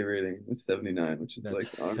his 2K rating. It's 79, which is That's like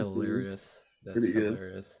honestly hilarious. That's pretty good.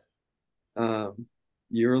 hilarious.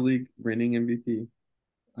 EuroLeague reigning MVP.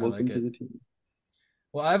 I like Welcome to it. the team.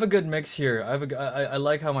 Well, I have a good mix here. I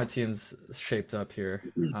like how my team's shaped up here.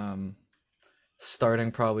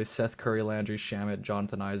 Starting probably Seth Curry, Landry Shamet,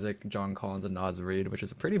 Jonathan Isaac, John Collins, and Naz Reid, which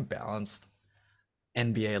is a pretty balanced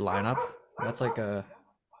NBA lineup. That's like a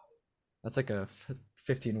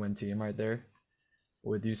 15-win team right there,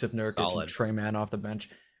 with Yusuf Nurkic Solid. and Trey Mann off the bench,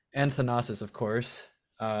 and Thanasis, of course.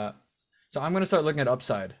 So I'm gonna start looking at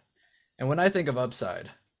upside, and when I think of upside,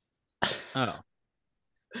 Oh,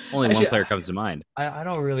 only actually, one player comes to mind. I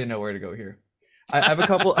don't really know where to go here. I have a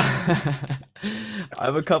couple. I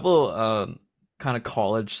have a couple kind of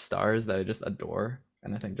college stars that I just adore,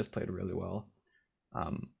 and I think just played really well.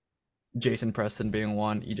 Jason Preston being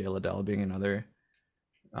one, EJ Liddell being another.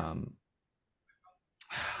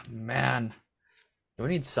 Man, do I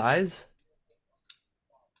need size?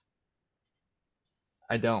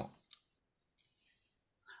 I don't.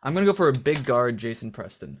 I'm gonna go for a big guard, Jason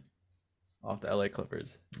Preston, off the LA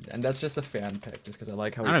Clippers, and that's just a fan pick, just because I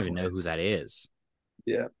like how I don't even know who that is.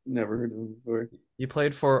 Yeah, never heard of him before. He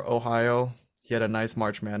played for Ohio. He had a nice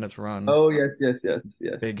March Madness run. Oh yes.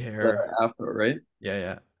 Big The hair. Afro, right? Yeah.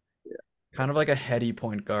 Yeah. Kind of like a heady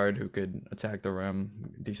point guard who could attack the rim,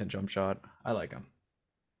 decent jump shot. I like him.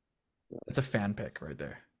 It's a fan pick right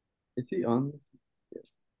there. Is he on?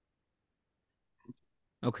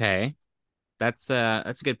 Okay, that's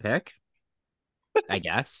a good pick, I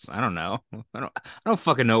guess. I don't know. I don't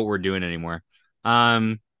fucking know what we're doing anymore. How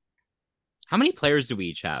many players do we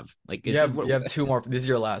each have? Like, You have two more. These are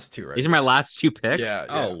your last two, right? These are my last two picks. Yeah.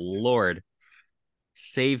 Oh Lord,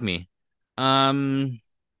 save me.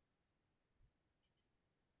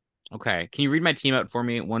 Okay, can you read my team out for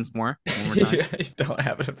me once more? One more time. You don't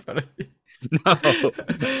have it in front of you. No,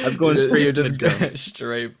 I'm going straight. You're from just the dome.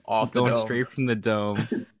 straight off the Going dome. straight from the dome.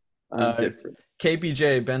 Different.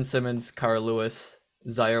 KPJ, Ben Simmons, Carl Lewis,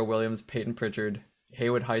 Zaire Williams, Peyton Pritchard,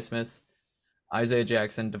 Haywood Highsmith, Isaiah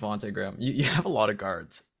Jackson, Devontae Graham. You have a lot of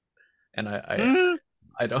guards, and I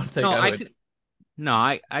don't think No, I would. No,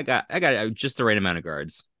 I got just the right amount of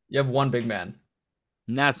guards. You have one big man.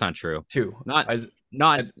 That's not true. Two.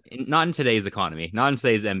 Not in today's economy. Not in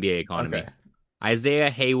today's NBA economy. Okay. Isaiah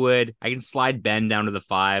Haywood. I can slide Ben down to the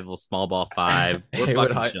 5, little small ball 5. We're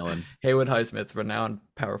fucking chilling. Haywood Highsmith, renowned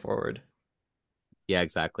power forward. Yeah,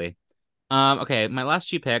 exactly. Okay, my last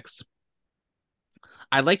two picks.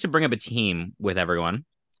 I'd like to bring up a team with everyone,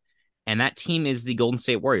 and that team is the Golden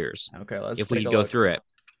State Warriors. Okay, let's if we go through it.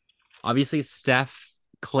 Obviously, Steph,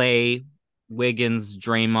 Clay, Wiggins,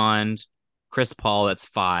 Draymond, Chris Paul. That's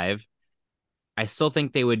 5. I still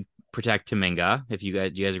think they would protect Kuminga. Do you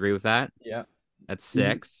guys agree with that? Yeah. That's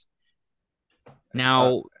 6.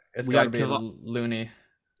 Now it's we got to got be Looney.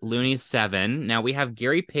 Looney's 7. Now we have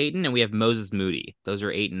Gary Payton and we have Moses Moody. Those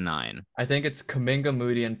are 8 and 9. I think it's Kuminga,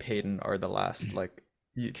 Moody, and Payton are the last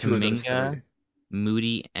two of those three.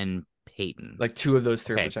 Moody, and Payton. Like 2 of those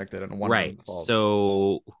 3 are protected and 1 right. falls.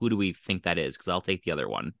 So who do we think that is? Because I'll take the other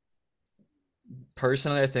one.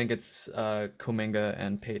 Personally, I think it's Kuminga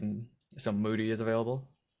and Payton. So Moody is available.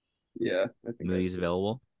 Yeah, I think Moody's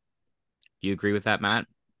available. Do you agree with that, Matt?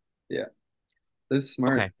 Yeah, this is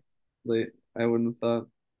smart. Okay. Late, I wouldn't have thought.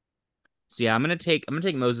 So yeah, I'm gonna take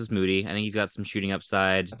Moses Moody. I think he's got some shooting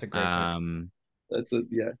upside. That's a great pick. That's a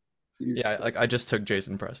yeah. Yeah, like I just took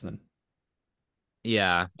Jason Preston.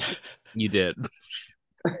 Yeah, you did.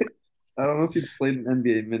 I don't know if he's played an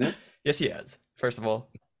NBA minute. Yes, he has. First of all,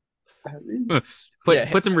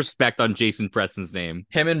 put some respect on Jason Preston's name.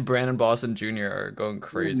 Him and Brandon Boston Jr. are going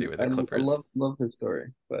crazy with the Clippers. I love her story,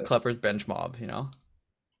 but Clippers bench mob,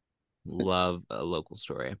 Love a local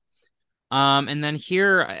story. And then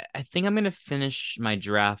here, I think I'm gonna finish my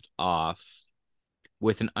draft off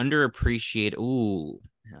with an underappreciated. Ooh,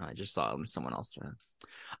 I just saw someone else.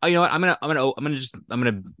 Oh, you know what? I'm gonna. This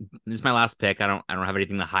is my last pick. I don't have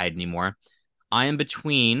anything to hide anymore. I am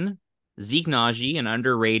between Zeke Naji, an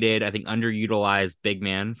underrated, I think underutilized big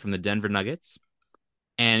man from the Denver Nuggets,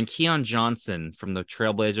 and Keon Johnson from the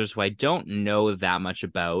Trailblazers, who I don't know that much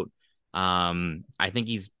about. I think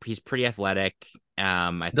he's pretty athletic.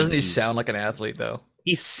 I think Doesn't he sound like an athlete though?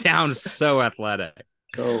 he sounds so athletic.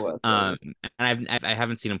 So And I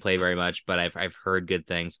haven't seen him play very much, but I've heard good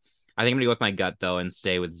things. I think I'm gonna go with my gut though and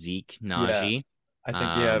stay with Zeke Yeah, Naji. I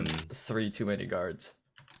think you have 3 too many guards.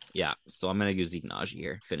 Yeah, so I'm gonna go Zeke Naji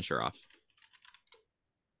here, finish her off.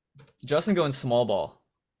 Justin going small ball.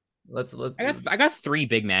 I got 3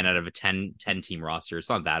 big men out of a 10 team roster. It's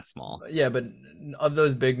not that small. Yeah, but of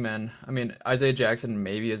those big men, I mean, Isaiah Jackson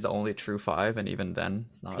maybe is the only true 5, and even then,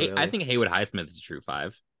 it's not really. I think Haywood Highsmith is a true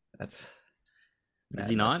 5. That's madness. Is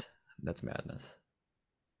he not? That's madness.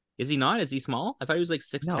 Is he not? Is he small? I thought he was like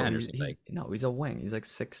 6'10" or something. He's a wing. He's like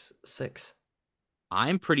 6'6".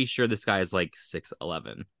 I'm pretty sure this guy is like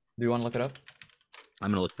 6'11". Do you want to look it up?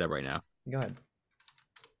 I'm gonna look it up right now. Go ahead.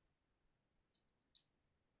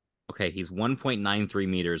 Okay, he's 1.93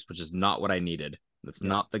 meters, which is not what I needed. That's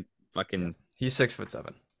not the fucking. Yeah. He's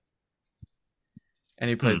 6'7", and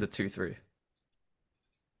he plays the 2-3.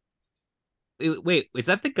 Wait, is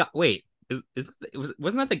that the guy? Wait,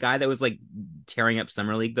 wasn't that the guy that was like tearing up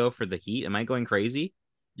Summer League though for the Heat? Am I going crazy?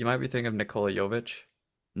 You might be thinking of Nikola Jovic.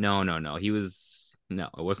 No.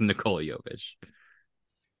 It wasn't Nikola Jovic.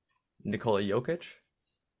 Nikola Jokic?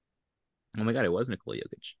 Oh my god, it was Nikola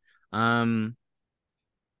Jokic.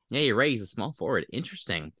 Yeah, you're right. He's a small forward.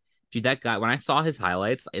 Interesting. Dude, that guy, when I saw his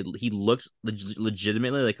highlights, he looked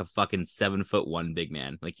legitimately like a fucking 7'1" big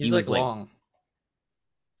man. Like he's like long.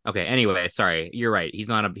 Okay, anyway, sorry. You're right. He's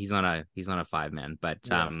not a 5 man, but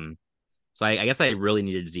yeah. So I guess I really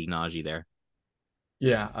needed Zeke Naji there.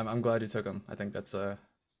 Yeah, I'm glad you took him. I think that's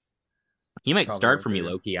he might start for me,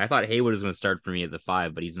 Loki. I thought Haywood was going to start for me at the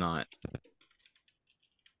 5, but he's not.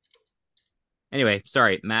 Anyway,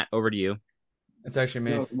 sorry, Matt, over to you. It's actually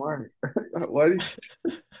me. No, Mark. Why do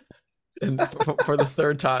you... And for the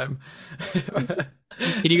 3rd time.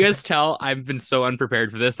 Can you guys tell I've been so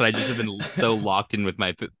unprepared for this that I just have been so locked in with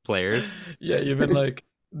my players? Yeah, you've been like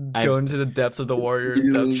going to the depths of the Warriors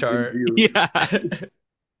depth chart. Yeah.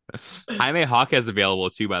 Jaime Hawkes available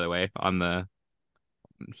too, by the way, on the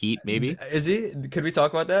Heat. Maybe is he? Could we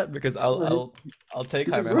talk about that? Because I'll take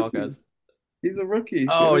Jaime Hawkes. He's a rookie.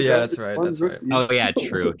 Oh yeah, that's right. That's right. Oh yeah,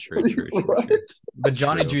 true. But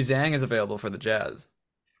Johnny Juzang is available for the Jazz.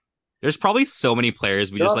 There's probably so many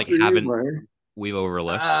players we just like haven't we've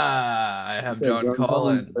overlooked. I have John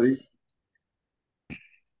Collins.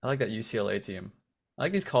 I like that UCLA team. I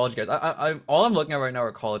like these college guys. I all I'm looking at right now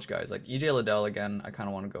are college guys. Like EJ Liddell again. I kind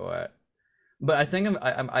of want to go at, but I think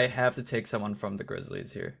I have to take someone from the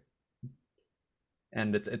Grizzlies here.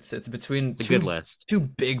 And it's between a good list. 2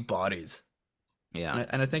 big bodies. Yeah,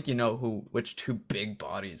 and I think you know which 2 big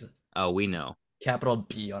bodies. Oh, we know. Capital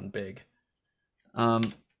B on big.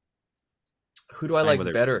 Who do I like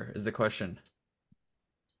better is the question.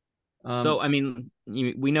 So I mean,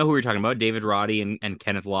 we know who we're talking about: David Roddy and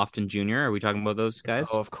Kenneth Lofton Jr. Are we talking about those guys?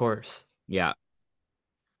 Oh, of course. Yeah.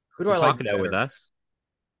 Who do I like it out with us?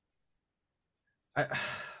 I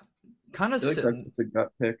kind of that's a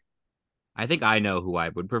gut pick. I think I know who I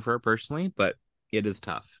would prefer personally, but it is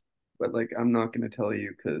tough. But like, I'm not going to tell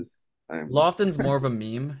you because Lofton's more of a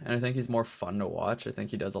meme, and I think he's more fun to watch. I think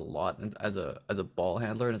he does a lot as a ball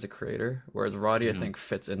handler and as a creator, whereas Roddy I think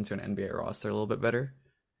fits into an NBA roster a little bit better.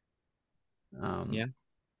 Yeah.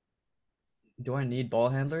 Do I need ball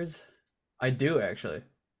handlers? I do actually.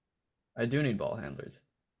 I do need ball handlers.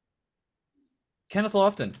 Kenneth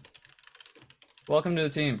Lofton. Welcome to the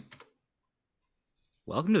team.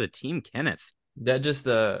 Welcome to the team, Kenneth. That just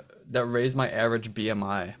that raised my average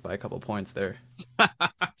BMI by a couple points there.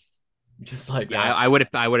 Just like yeah, I would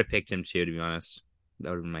have picked him too, to be honest.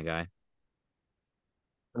 That would have been my guy.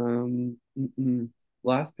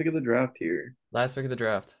 Last pick of the draft here. Last pick of the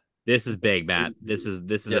draft. This is big, Matt. This is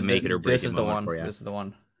a make it or break it moment for you. This is the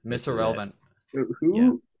one. Mr. Relevant.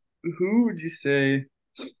 Who would you say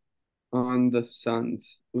on the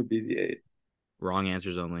Suns would be the 8? Wrong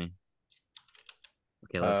answers only.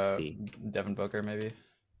 Okay, let's see. Devin Booker, maybe.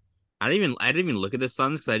 I didn't even look at the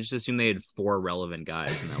Suns because I just assumed they had 4 relevant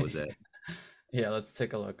guys and that was it. Yeah, let's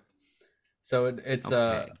take a look. So it's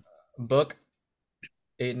Book,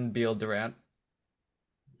 Ayton, Beal, Durant.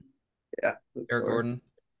 Yeah. Eric Gordon.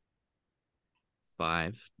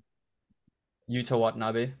 5. Yuta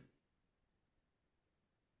Watanabe.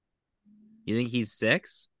 You think he's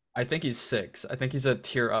 6? I think he's 6. I think he's a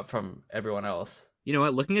tier up from everyone else. You know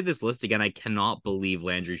what? Looking at this list again, I cannot believe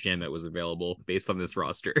Landry Shamet was available based on this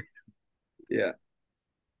roster. Yeah.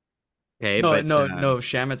 Okay, No, but no.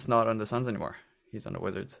 Shamit's not on the Suns anymore. He's on the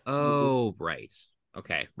Wizards. oh, right.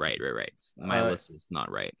 Okay, right. My Uh, list is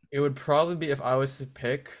not right. it would probably be if I was to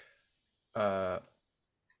pick uh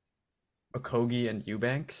Okogie and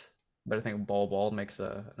Eubanks, but I think Ball makes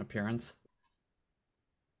an appearance.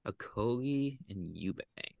 Okogie and Who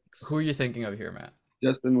Eubanks. are you thinking of here, Matt?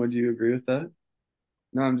 Justin, would you agree with that?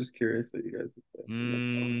 No, I'm just curious what you guys would say. I'll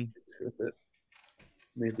Mm, just agree with it.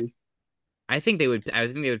 Maybe. I think they would. I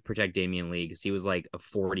think they would protect Damian Lee because he was like a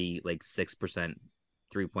 6%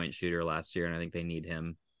 3-point shooter last year, and I think they need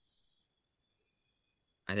him.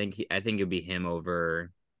 I think it'd be him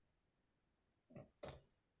over.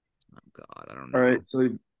 Oh God, I don't All know. right. So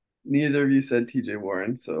neither of you said TJ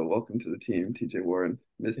Warren. So welcome to the team, TJ Warren,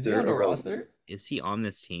 Is he Mr. on the Irrelevant. roster? Is he on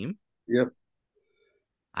this team? Yep.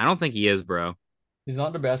 I don't think he is, bro. He's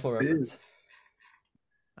not the Basketball It Reference. is.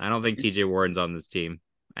 I don't think TJ Warren's on this team.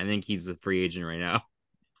 I think he's a free agent right now.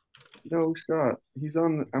 No shot.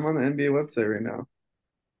 I'm on the NBA website right now.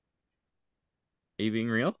 Are you being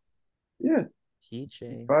real? Yeah. He's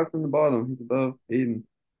TJ. 5 from the bottom. He's above Aiden.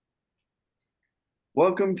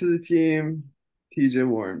 Welcome to the team, TJ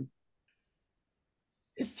Warren.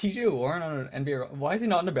 Is TJ Warren on an NBA? Why is he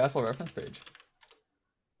not on the Basketball Reference page?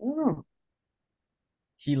 I don't know.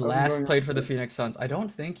 He I've been last going played off for the it. Phoenix Suns. I don't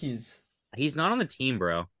think he's. He's not on the team,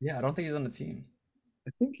 bro. Yeah, I don't think he's on the team.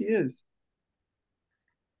 I think he is.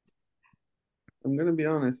 I'm gonna be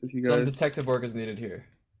honest with you Some guys. detective work is needed here.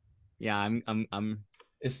 Yeah, I'm.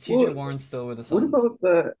 Is TJ What, Warren still with the what Suns?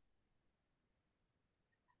 about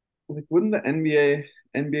wouldn't the NBA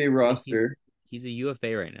He's roster? he's a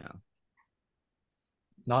UFA right now.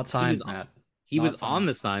 Not He was signed, Matt. he Not was on signed.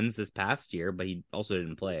 the Suns this past year, but he also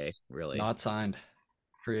didn't play really. Not signed.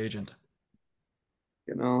 Free agent.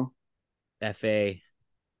 You know, FA.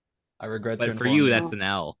 I regret to But for inform you, you. that's an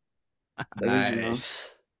L. that is enough.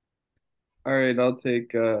 Nice. All right, I'll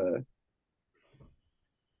take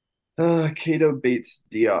Kato Bates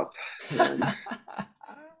Diop. Then.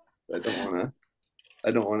 I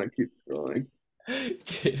don't wanna keep scrolling.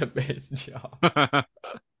 Get a base job. That's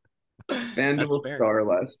FanDuel fair. star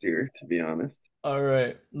last year, to be honest. All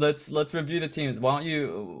right, let's review the teams. Why don't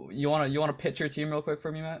you wanna pitch your team real quick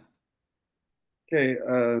for me, Matt? Okay,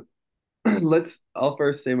 I'll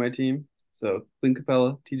first say my team. So Clint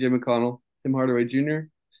Capella, TJ McConnell, Tim Hardaway Jr.,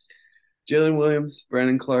 Jalen Williams,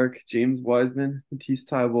 Brandon Clark, James Wiseman, Matisse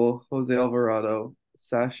Thybulle, Jose Alvarado,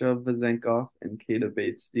 Sasha Vezenkov, and Keita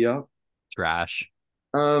Bates Diop. Trash.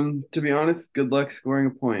 To be honest, good luck scoring a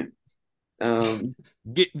point. Are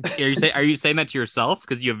you saying that to yourself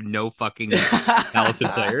because you have no fucking talented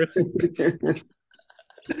players?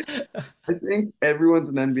 I think everyone's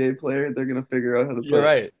an NBA player. They're gonna figure out how to You're put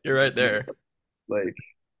right. You're right there. like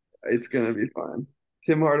it's gonna be fine.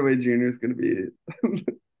 Tim Hardaway Jr. is gonna be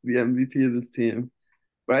the MVP of this team.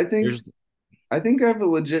 But There's I think I have a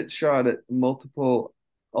legit shot at multiple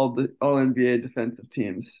all NBA defensive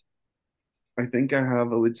teams. I think I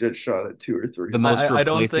have a legit shot at 2 or 3. the most I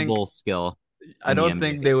don't think replaceable skill I in the don't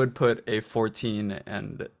think NBA. they would put a 14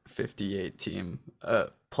 and 58 team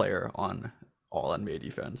player on all NBA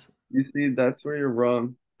defense. You see, that's where you're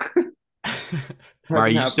wrong.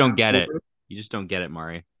 Mari, Hasn't you just happened don't get it. before. You just don't get it,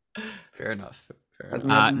 Mari. Fair enough. Fair Hasn't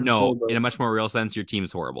enough. happened No, before, in a much more real sense, your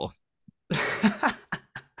team's horrible. but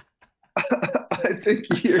I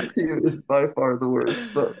think your team is by far the worst.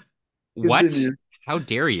 But What? continue. How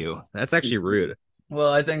dare you? That's actually rude.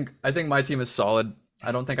 Well, I think my team is solid.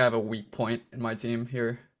 I don't think I have a weak point in my team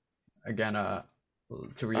here. Again, to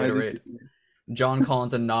reiterate, John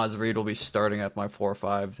Collins and Naz Reid will be starting at my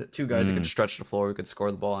 4-5. Two guys who can stretch the floor, who could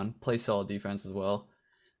score the ball and play solid defense as well.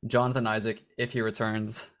 Jonathan Isaac, if he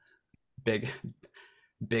returns, big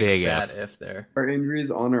fat if there. Are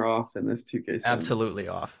injuries on or off in this 2K7? Absolutely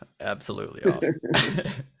off. Absolutely off.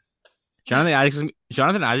 Jonathan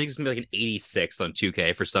Isaac is gonna be like an 86 on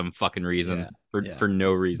 2K for some fucking reason. For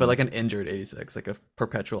no reason. But like an injured 86, like a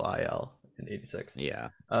perpetual IL in 86. Yeah.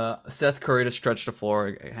 Seth Curry to stretch the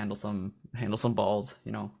floor, handle some balls,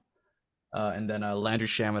 you know. And then Landry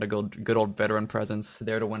Shamet, a good old veteran presence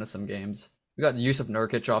there to win us some games. We got Yusuf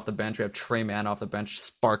Nurkic off the bench. We have Trey Mann off the bench.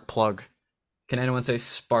 Spark plug. Can anyone say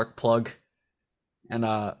spark plug? And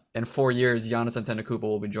in 4 years, Giannis Antetokounmpo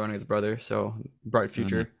will be joining his brother, so bright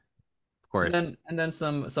future. Of course. And then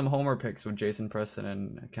some homer picks with Jason Preston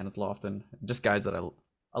and Kenneth Lofton. Just guys that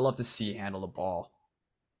I love to see handle the ball.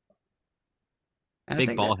 And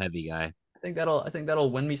Big ball heavy guy. I think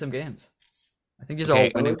that'll win me some games. I think these are all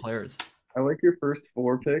winning players. I like your first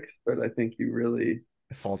four picks, but I think you really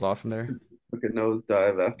It falls off from there. took a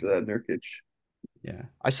nosedive after that Nurkic. Yeah.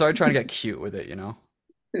 I started trying to get cute with it, you know?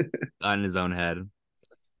 On his own head.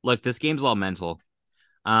 Look, this game's all mental.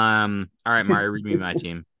 All right, Mario, read me my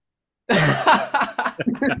team.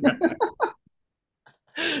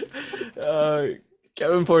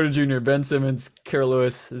 Kevin Porter Jr., Ben Simmons, Kira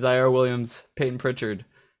Lewis, Zaire Williams, Peyton Pritchard,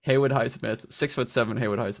 Haywood Highsmith, 6'7"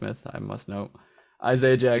 Haywood Highsmith, I must note.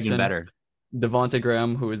 Isaiah Even Jackson, better. Devonte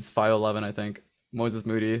Graham, who is 5'11", I think, Moses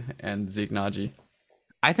Moody, and Zeke Naji.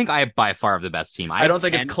 I think I by far have the best team. I don't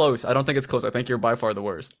think it's close. I don't think it's close. I think you're by far the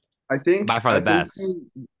worst. I think By far the best.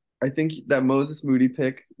 I think that Moses Moody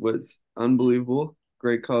pick was unbelievable.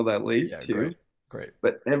 Great call that late Yeah, too. great.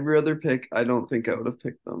 But every other pick, I don't think I would have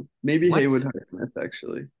picked them. Maybe What? Haywood Highsmith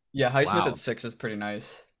actually. Yeah, Highsmith Wow. at 6 is pretty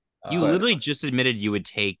nice. You But- literally just admitted you would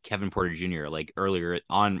take Kevin Porter Jr. like earlier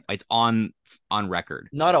it's on record.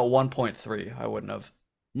 Not at 1.3, I wouldn't have.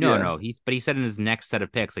 No, Yeah. no, he said in his next set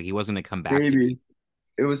of picks like he wasn't gonna come back. Maybe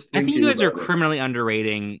it was. I think you thinking guys are about it. criminally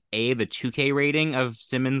underrating the 2K rating of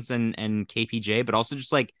Simmons and KPJ, but also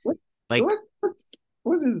just like What?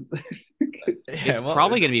 What is that? Yeah, It's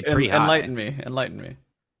probably gonna be pretty high. Enlighten me.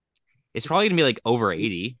 it's probably gonna be like over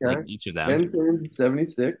 80, Okay. like each of them. Ben Simmons is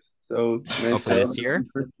 76, so nice for this job. year?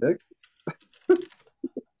 First pick.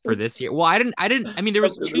 For this year. Well, I mean there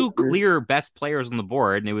was For this two year. clear best players on the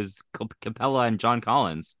board, and it was Capella and John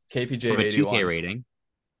Collins KPJ from a 2K 81. rating.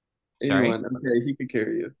 Sorry. 81. Okay, he could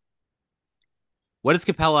carry you. What is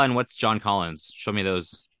Capella and what's John Collins? Show me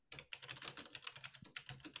those.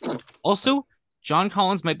 Also, John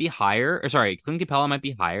Collins might be higher, or sorry, Clint Capella might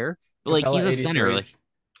be higher, but like Capella he's a center. 83. Like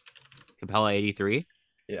Capella 83.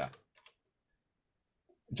 Yeah.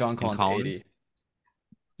 John Collins, Collins? 80.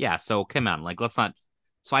 Yeah, so come on, like let's not.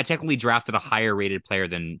 So I technically drafted a higher rated player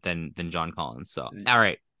than John Collins. So all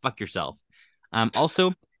right, fuck yourself.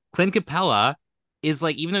 Also, Clint Capella is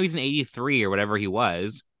like, even though he's an 83 or whatever he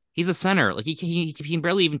was, he's a center. Like he can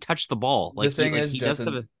barely even touch the ball. Like The thing is, he does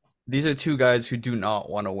Justin, have these are two guys who do not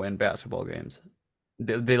want to win basketball games.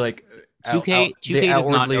 They like 2K does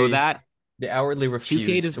not know that. They outwardly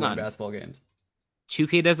refuse does to win not. basketball games.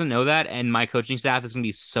 2K doesn't know that, and my coaching staff is going to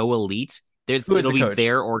be so elite. Who is It'll the be coach?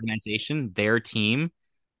 their organization, their team.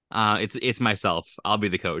 It's myself. I'll be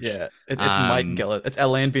the coach. Yeah, it's Mike Um, Gillett. It's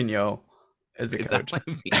Alain Vigneault as the It's coach.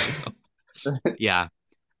 yeah.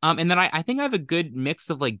 And then I think I have a good mix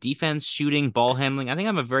of like defense, shooting, ball handling. I think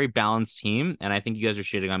I'm a very balanced team, and I think you guys are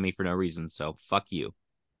shitting on me for no reason. So fuck you.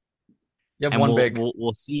 You have And one we'll, big.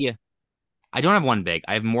 We'll see. I don't have one big.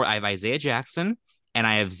 I have more. I have Isaiah Jackson, and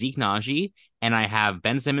I have Zeke Naji, and I have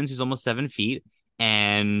Ben Simmons, who's almost 7 feet,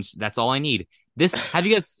 and that's all I need. Have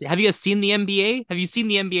you guys seen the NBA? Have you seen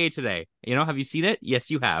the NBA today? Have you seen it? Yes,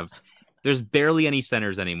 you have. There's barely any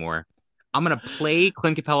centers anymore. I'm gonna play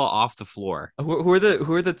Clint Capella off the floor. Who are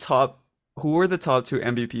the top two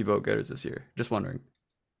MVP vote getters this year? Just wondering.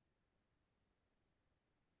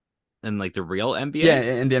 And like the real NBA? Yeah,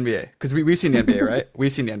 in the NBA, because we've seen the NBA, right?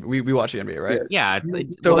 We've seen we watch the NBA, right? Yeah, So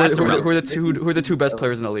well, that's who irrelevant. are the two best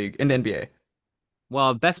players in the league in the NBA?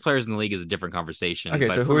 Well, best players in the league is a different conversation. Okay,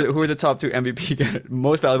 but so who are the top two MVP getters,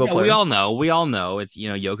 most valuable yeah, players? we all know it's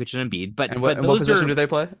Jokic and Embiid, but And but what those position are do they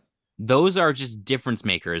play? those are just difference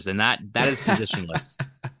makers, and that is positionless.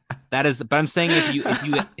 That is, but I'm saying if you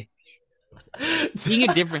being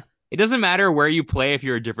a different, it doesn't matter where you play if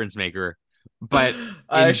you're a difference maker. But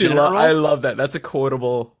I actually general, I love that. That's a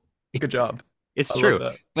quotable. Good job. It's I true. love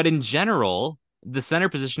that. But in general, the center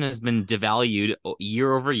position has been devalued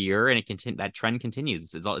year over year, and that trend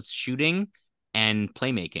continues. It's shooting and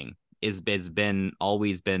playmaking has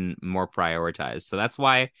always been more prioritized. So that's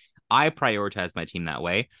why I prioritize my team that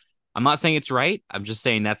way. I'm not saying it's right. I'm just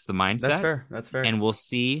saying that's the mindset. That's fair. And we'll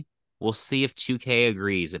see if 2K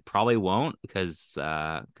agrees. It probably won't because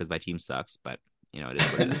my team sucks. But it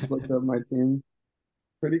is what I it is. just looked up my team.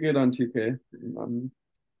 Pretty good on 2K.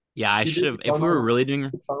 Yeah, I You should have. did If we were follow- really doing,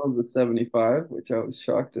 McConnell's a 75, which I was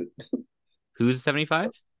shocked at. who's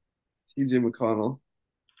 75? TJ McConnell.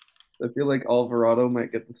 I feel like Alvarado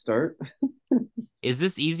might get the start. Is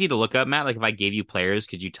this easy to look up, Matt? Like if I gave you players,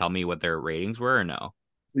 could you tell me what their ratings were or no?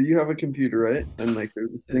 So you have a computer, right? And like there's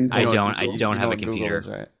things. I You know don't. what I Google- don't you have know a what Google computer. is,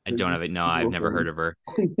 right? I don't have it. No, I've never heard of her.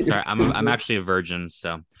 Sorry, Sorry, I'm actually a virgin.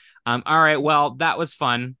 So, all right. Well, that was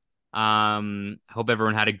fun. Hope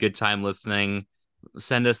everyone had a good time listening.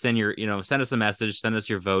 Send us send us a message. Send us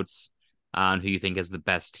your votes on who you think is the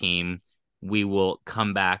best team. We will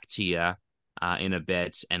come back to you in a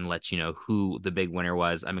bit and let you know who the big winner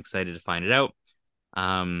was. I'm excited to find it out.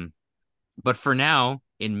 But for now,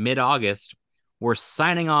 in mid-August, we're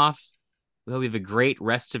signing off We hope you have a great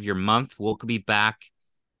rest of your month. We'll be back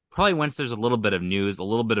probably once there's a little bit of news, a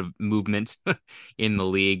little bit of movement in the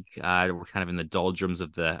league. We're kind of in the doldrums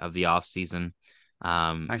of the off season.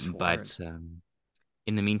 Nice But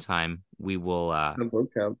in the meantime, we will.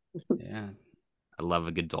 Yeah, I love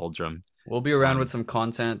a good doldrum. we'll be around with some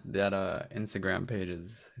content that Instagram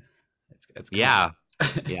pages. It's coming. Yeah.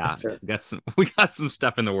 We got some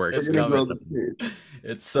stuff in the works. It's We're gonna coming. build a page.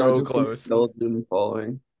 It's so Just close. Belgian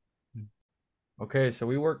following. Okay, so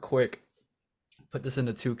we work quick. Put this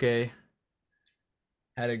into 2K.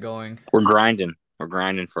 Had it going. We're grinding. We're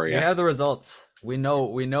grinding for you. We have the results. We know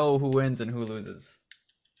who wins and who loses.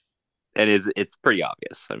 It's pretty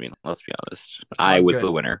obvious. I mean, let's be honest. It's I not was good.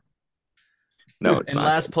 the winner. No, it's In not.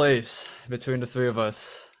 last place between the three of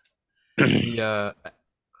us. The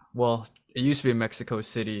well, it used to be Mexico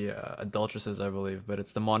City adulteresses, I believe, but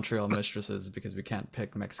it's the Montreal Mistresses because we can't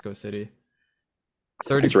pick Mexico City.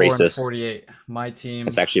 34 and racist. 48. My team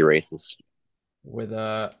It's actually racist. with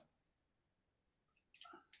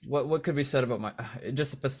what could be said about my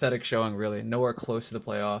just a pathetic showing, really. Nowhere close to the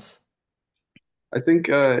playoffs. I think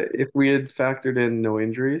if we had factored in no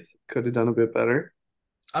injuries, could have done a bit better.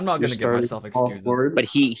 I'm not going to give myself excuses. But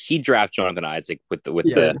he drafted Jonathan Isaac with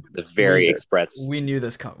Yeah. the very express. We knew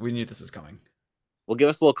this was coming. Well, give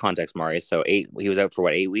us a little context, Mari. So he was out for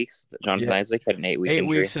what, 8 weeks? Jonathan Isaac had an 8-week injury. 8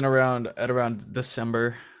 weeks at around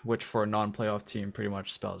December, which for a non-playoff team pretty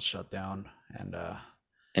much spells shutdown.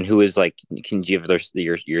 And who is like? Can you give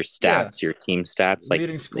your stats, your team stats? Like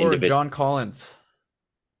leading scorer John Collins,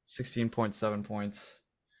 16.7 points.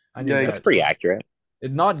 I knew that's pretty accurate.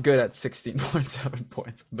 Not good at 16.7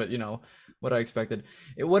 points, but what I expected.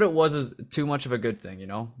 What it was is too much of a good thing.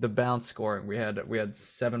 The balanced scoring. We had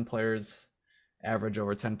 7 players average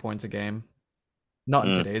over 10 points a game. Not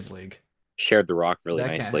in today's league. Shared the rock really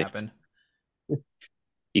nicely. That can't happen.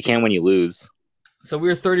 You can when you lose. So we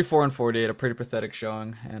were 34 and 48, a pretty pathetic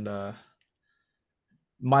showing, and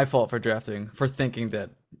my fault for thinking that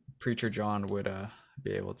Preacher John would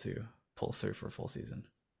be able to pull through for a full season.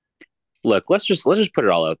 Look, let's just put it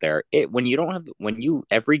all out there. When you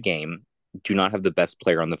every game do not have the best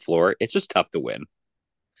player on the floor, it's just tough to win.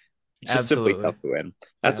 It's just simply tough to win.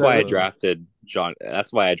 That's why I drafted John.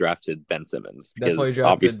 That's why I drafted Ben Simmons. That's why you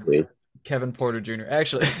drafted obviously Kevin Porter Jr.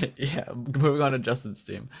 Actually, yeah. Moving on to Justin's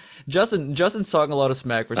team. Justin's talking a lot of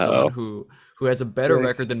smack for someone who has a better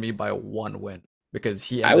record than me by 1 win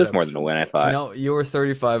because I was more than a win. I thought. No, you were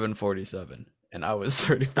 35 and 47, and I was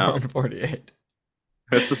 34 and 48.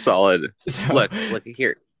 That's a solid. Look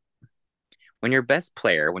here. When your best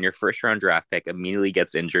player, when your first round draft pick immediately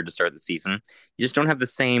gets injured to start the season, you just don't have the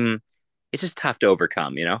same. It's just tough to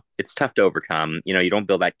overcome, It's tough to overcome. You don't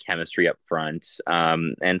build that chemistry up front.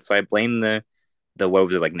 And so I blame the what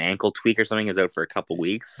was it, like an ankle tweak or something, is out for a couple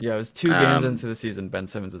weeks. Yeah, it was 2 games into the season. Ben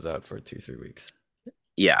Simmons is out for 2-3 weeks.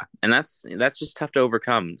 Yeah, and that's just tough to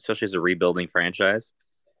overcome, especially as a rebuilding franchise.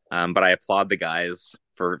 But I applaud the guys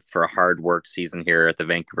for a hard work season here at the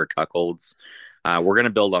Vancouver Cuckolds. We're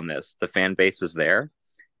gonna build on this. The fan base is there,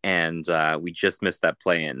 and we just missed that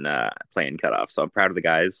play-in cutoff. So I'm proud of the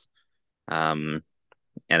guys. And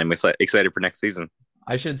I'm excited for next season.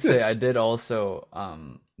 I should say I did also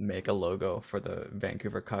make a logo for the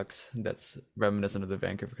Vancouver Cucks that's reminiscent of the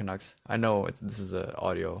Vancouver Canucks. I know this is an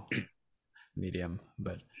audio medium,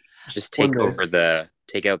 but just take out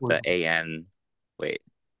the AN. Wait,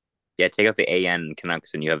 yeah, take out the AN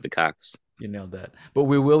Canucks and you have the Cucks. You nailed that. But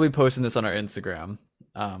we will be posting this on our Instagram.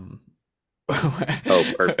 Oh,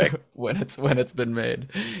 perfect. when it's been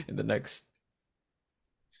made in the next.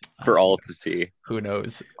 For all to see. Who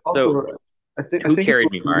knows? Also, So, I think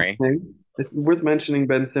carried me, Mari? It's worth mentioning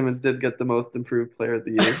Ben Simmons did get the most improved player of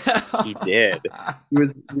the year. He did. He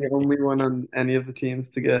was the only one on any of the teams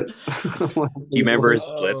to get. Do you remember his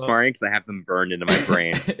splits, Mari? Because I have them burned into my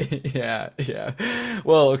brain. Yeah.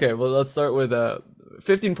 Well, okay. Well, let's start with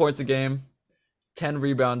 15 points a game, 10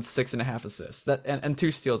 rebounds, 6.5 assists, and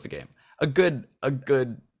 2 steals a game. A good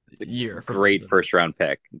year. Great first round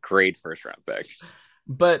pick.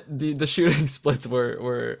 But the shooting splits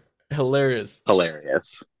were hilarious.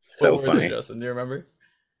 So funny. They, Justin? Do you remember?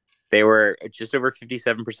 They were just over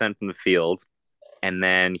 57% from the field, and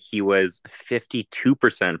then he was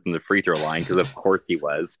 52% from the free throw line because of course he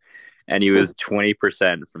was, and he was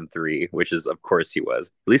 20% from 3, which is of course he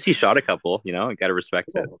was. At least he shot a couple. You got to respect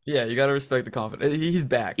it. Yeah, you got to respect the confidence. He's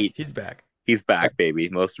back. He's back. He's back, baby.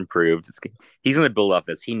 Most improved. He's going to build off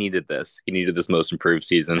this. He needed this most improved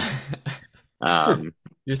season.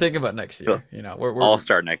 You're thinking about next year, we're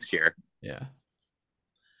all-star next year. Yeah.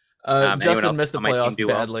 Justin missed the playoffs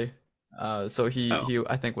badly. So he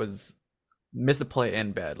I think missed the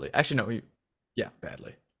play-in badly. Actually, no, Yeah,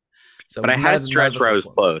 badly. So But I had a stretch where I was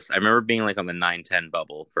close. close. I remember being like on the 9-10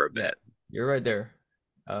 bubble for a bit. You're right there,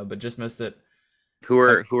 but just missed it. Who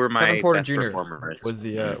are Kevin my Porter best Jr. performers? was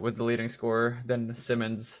the leading scorer. Then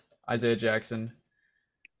Simmons, Isaiah Jackson,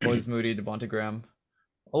 Boys Moody, Devonta Graham.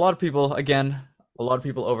 A lot of people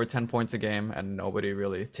over 10 points a game, and nobody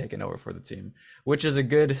really taking over for the team, which is a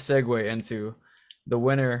good segue into the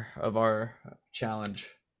winner of our challenge.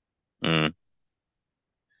 Not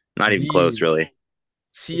even close, really.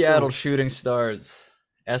 Seattle Shooting Stars,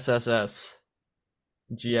 SSS,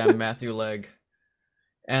 GM Matthew Legg,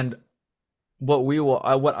 and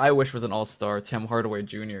what I wish was an all-star, Tim Hardaway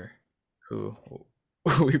Jr., who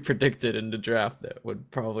we predicted in the draft that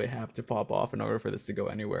would probably have to pop off in order for this to go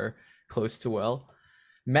anywhere close to well.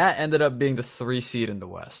 Matt ended up being the 3 seed in the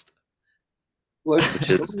West. Which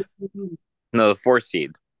is the 4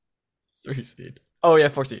 seed. 3 seed. Oh yeah,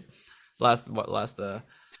 4 seed. Last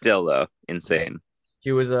Still though, insane.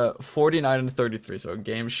 He was 49-33, so a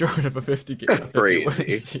game short of a 50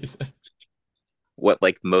 win season. What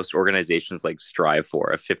like most organizations like strive for,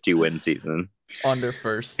 a 50-win season on their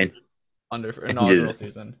inaugural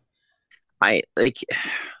season. I like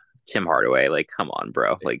Tim Hardaway, like come on,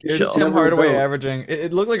 bro. Like Tim Hardaway averaging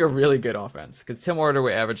it looked like a really good offense because Tim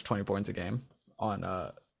Hardaway averaged 20 points a game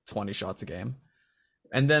on 20 shots a game.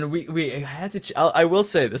 And then we had to I will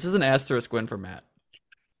say this is an asterisk win for Matt.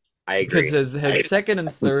 I agree. Because his second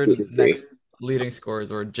and third next leading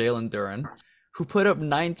scorers were Jalen Duren, who put up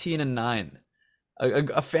 19 and 9.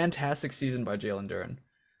 A fantastic season by Jalen Duren.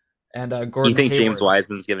 And Gordon You think Hayward. James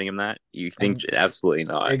Wiseman's giving him that? You think absolutely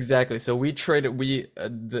not. Exactly. So we traded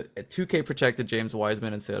the 2K protected James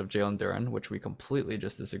Wiseman instead of Jalen Duren, which we completely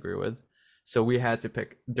just disagree with. So we had to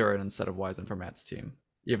pick Duren instead of Wiseman for Matt's team,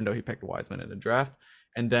 even though he picked Wiseman in the draft.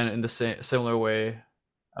 And then in the similar way,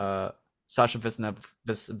 Sasha Visnev,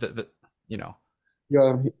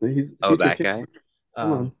 Yeah, he's that guy.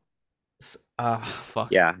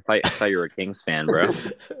 Fuck. Yeah, I thought you were a Kings fan, bro.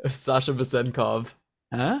 Sasha Vesenkov.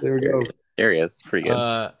 Huh? There we go. There he is. Pretty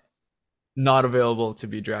good. Not available to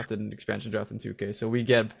be drafted in expansion draft in 2K. So we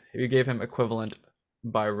gave him equivalent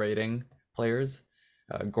by rating players,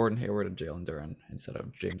 Gordon Hayward and Jalen Duren instead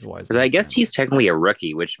of James Wiseman. Because I guess he's technically a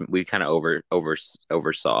rookie, which we kind of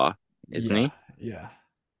oversaw, isn't he? Yeah.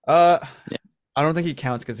 I don't think he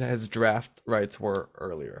counts because his draft rights were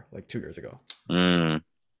earlier, like 2 years ago.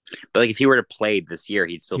 But like if he were to play this year,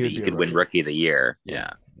 he could win Rookie of the Year.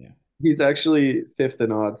 Yeah. He's actually 5th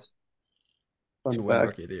in odds. To win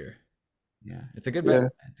Rookie of the Year. Yeah, it's a good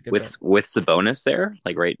bet. It's a good bet. With Sabonis there,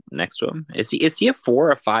 like right next to him. Is he a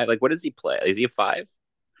 4 or 5? Like what does he play? Is he a 5?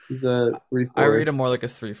 He's a 3-4. I read him more like a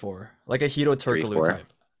 3-4, like a Hito Turkoglu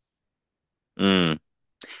type.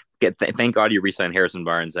 Thank God you re-signed Harrison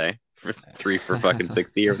Barnes, for 3 for fucking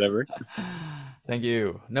 60 or whatever. Thank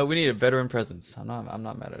you. No, we need a veteran presence. I'm not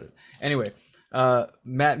mad at it. Anyway,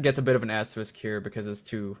 Matt gets a bit of an asterisk here because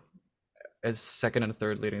his second and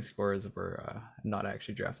third leading scorers were not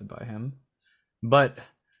actually drafted by him, but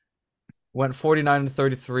went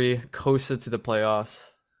 49-33, coasted to the playoffs,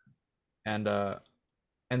 and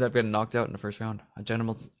ended up getting knocked out in the first round. A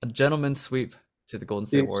gentleman's sweep to the Golden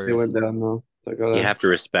State Warriors. They went down though. You have to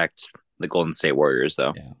respect the Golden State Warriors,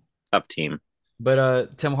 though. Yeah. Up team.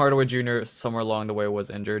 But Tim Hardaway Jr. somewhere along the way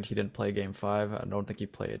was injured. He didn't play Game 5. I don't think he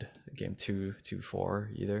played Game 2,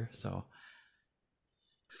 4 either. So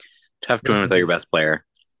tough to win without your best player.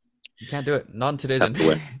 You can't do it. Not in today's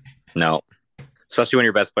NBA. No. Especially when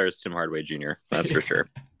your best player is Tim Hardaway Jr. That's for sure.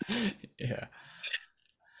 Yeah.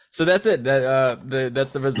 So that's it.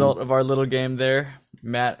 That's the result of our little game there.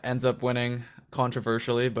 Matt ends up winning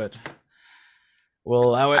controversially, but we'll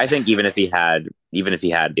allow it. I think even if he had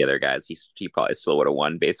the other guys, he probably still would have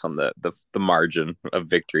won based on the margin of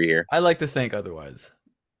victory here. I like to think otherwise.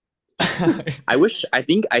 I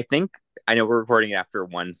know we're recording after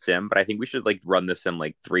one sim, but I think we should like run the sim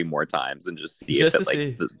like 3 more times and just see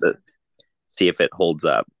see if it holds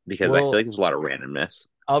up, because I feel like there's a lot of randomness.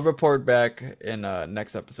 I'll report back in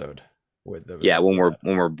next episode with the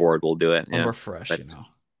when we're bored, we'll do it. When we're fresh,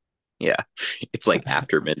 Yeah, it's like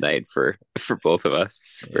after midnight for both of us.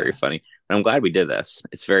 It's very funny. And I'm glad we did this.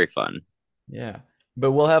 It's very fun. Yeah,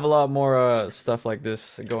 but we'll have a lot more stuff like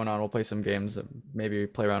this going on. We'll play some games, maybe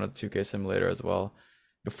play around with 2K Simulator as well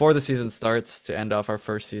before the season starts to end off our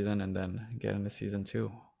first season and then get into season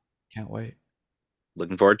 2. Can't wait.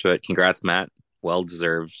 Looking forward to it. Congrats, Matt. Well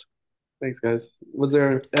deserved. Thanks, guys. Was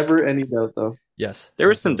there ever any doubt, though? Yes. There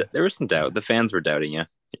was some doubt. The fans were doubting you.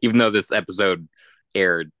 Even though this episode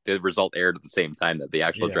aired, the result aired at the same time that the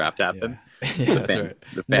actual draft happened. Yeah, that's right.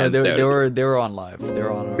 The fans they were on live. They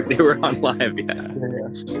were on live,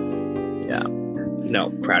 yeah. No,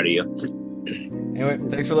 proud of you. Anyway,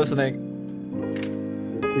 thanks for listening.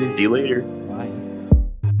 See you later.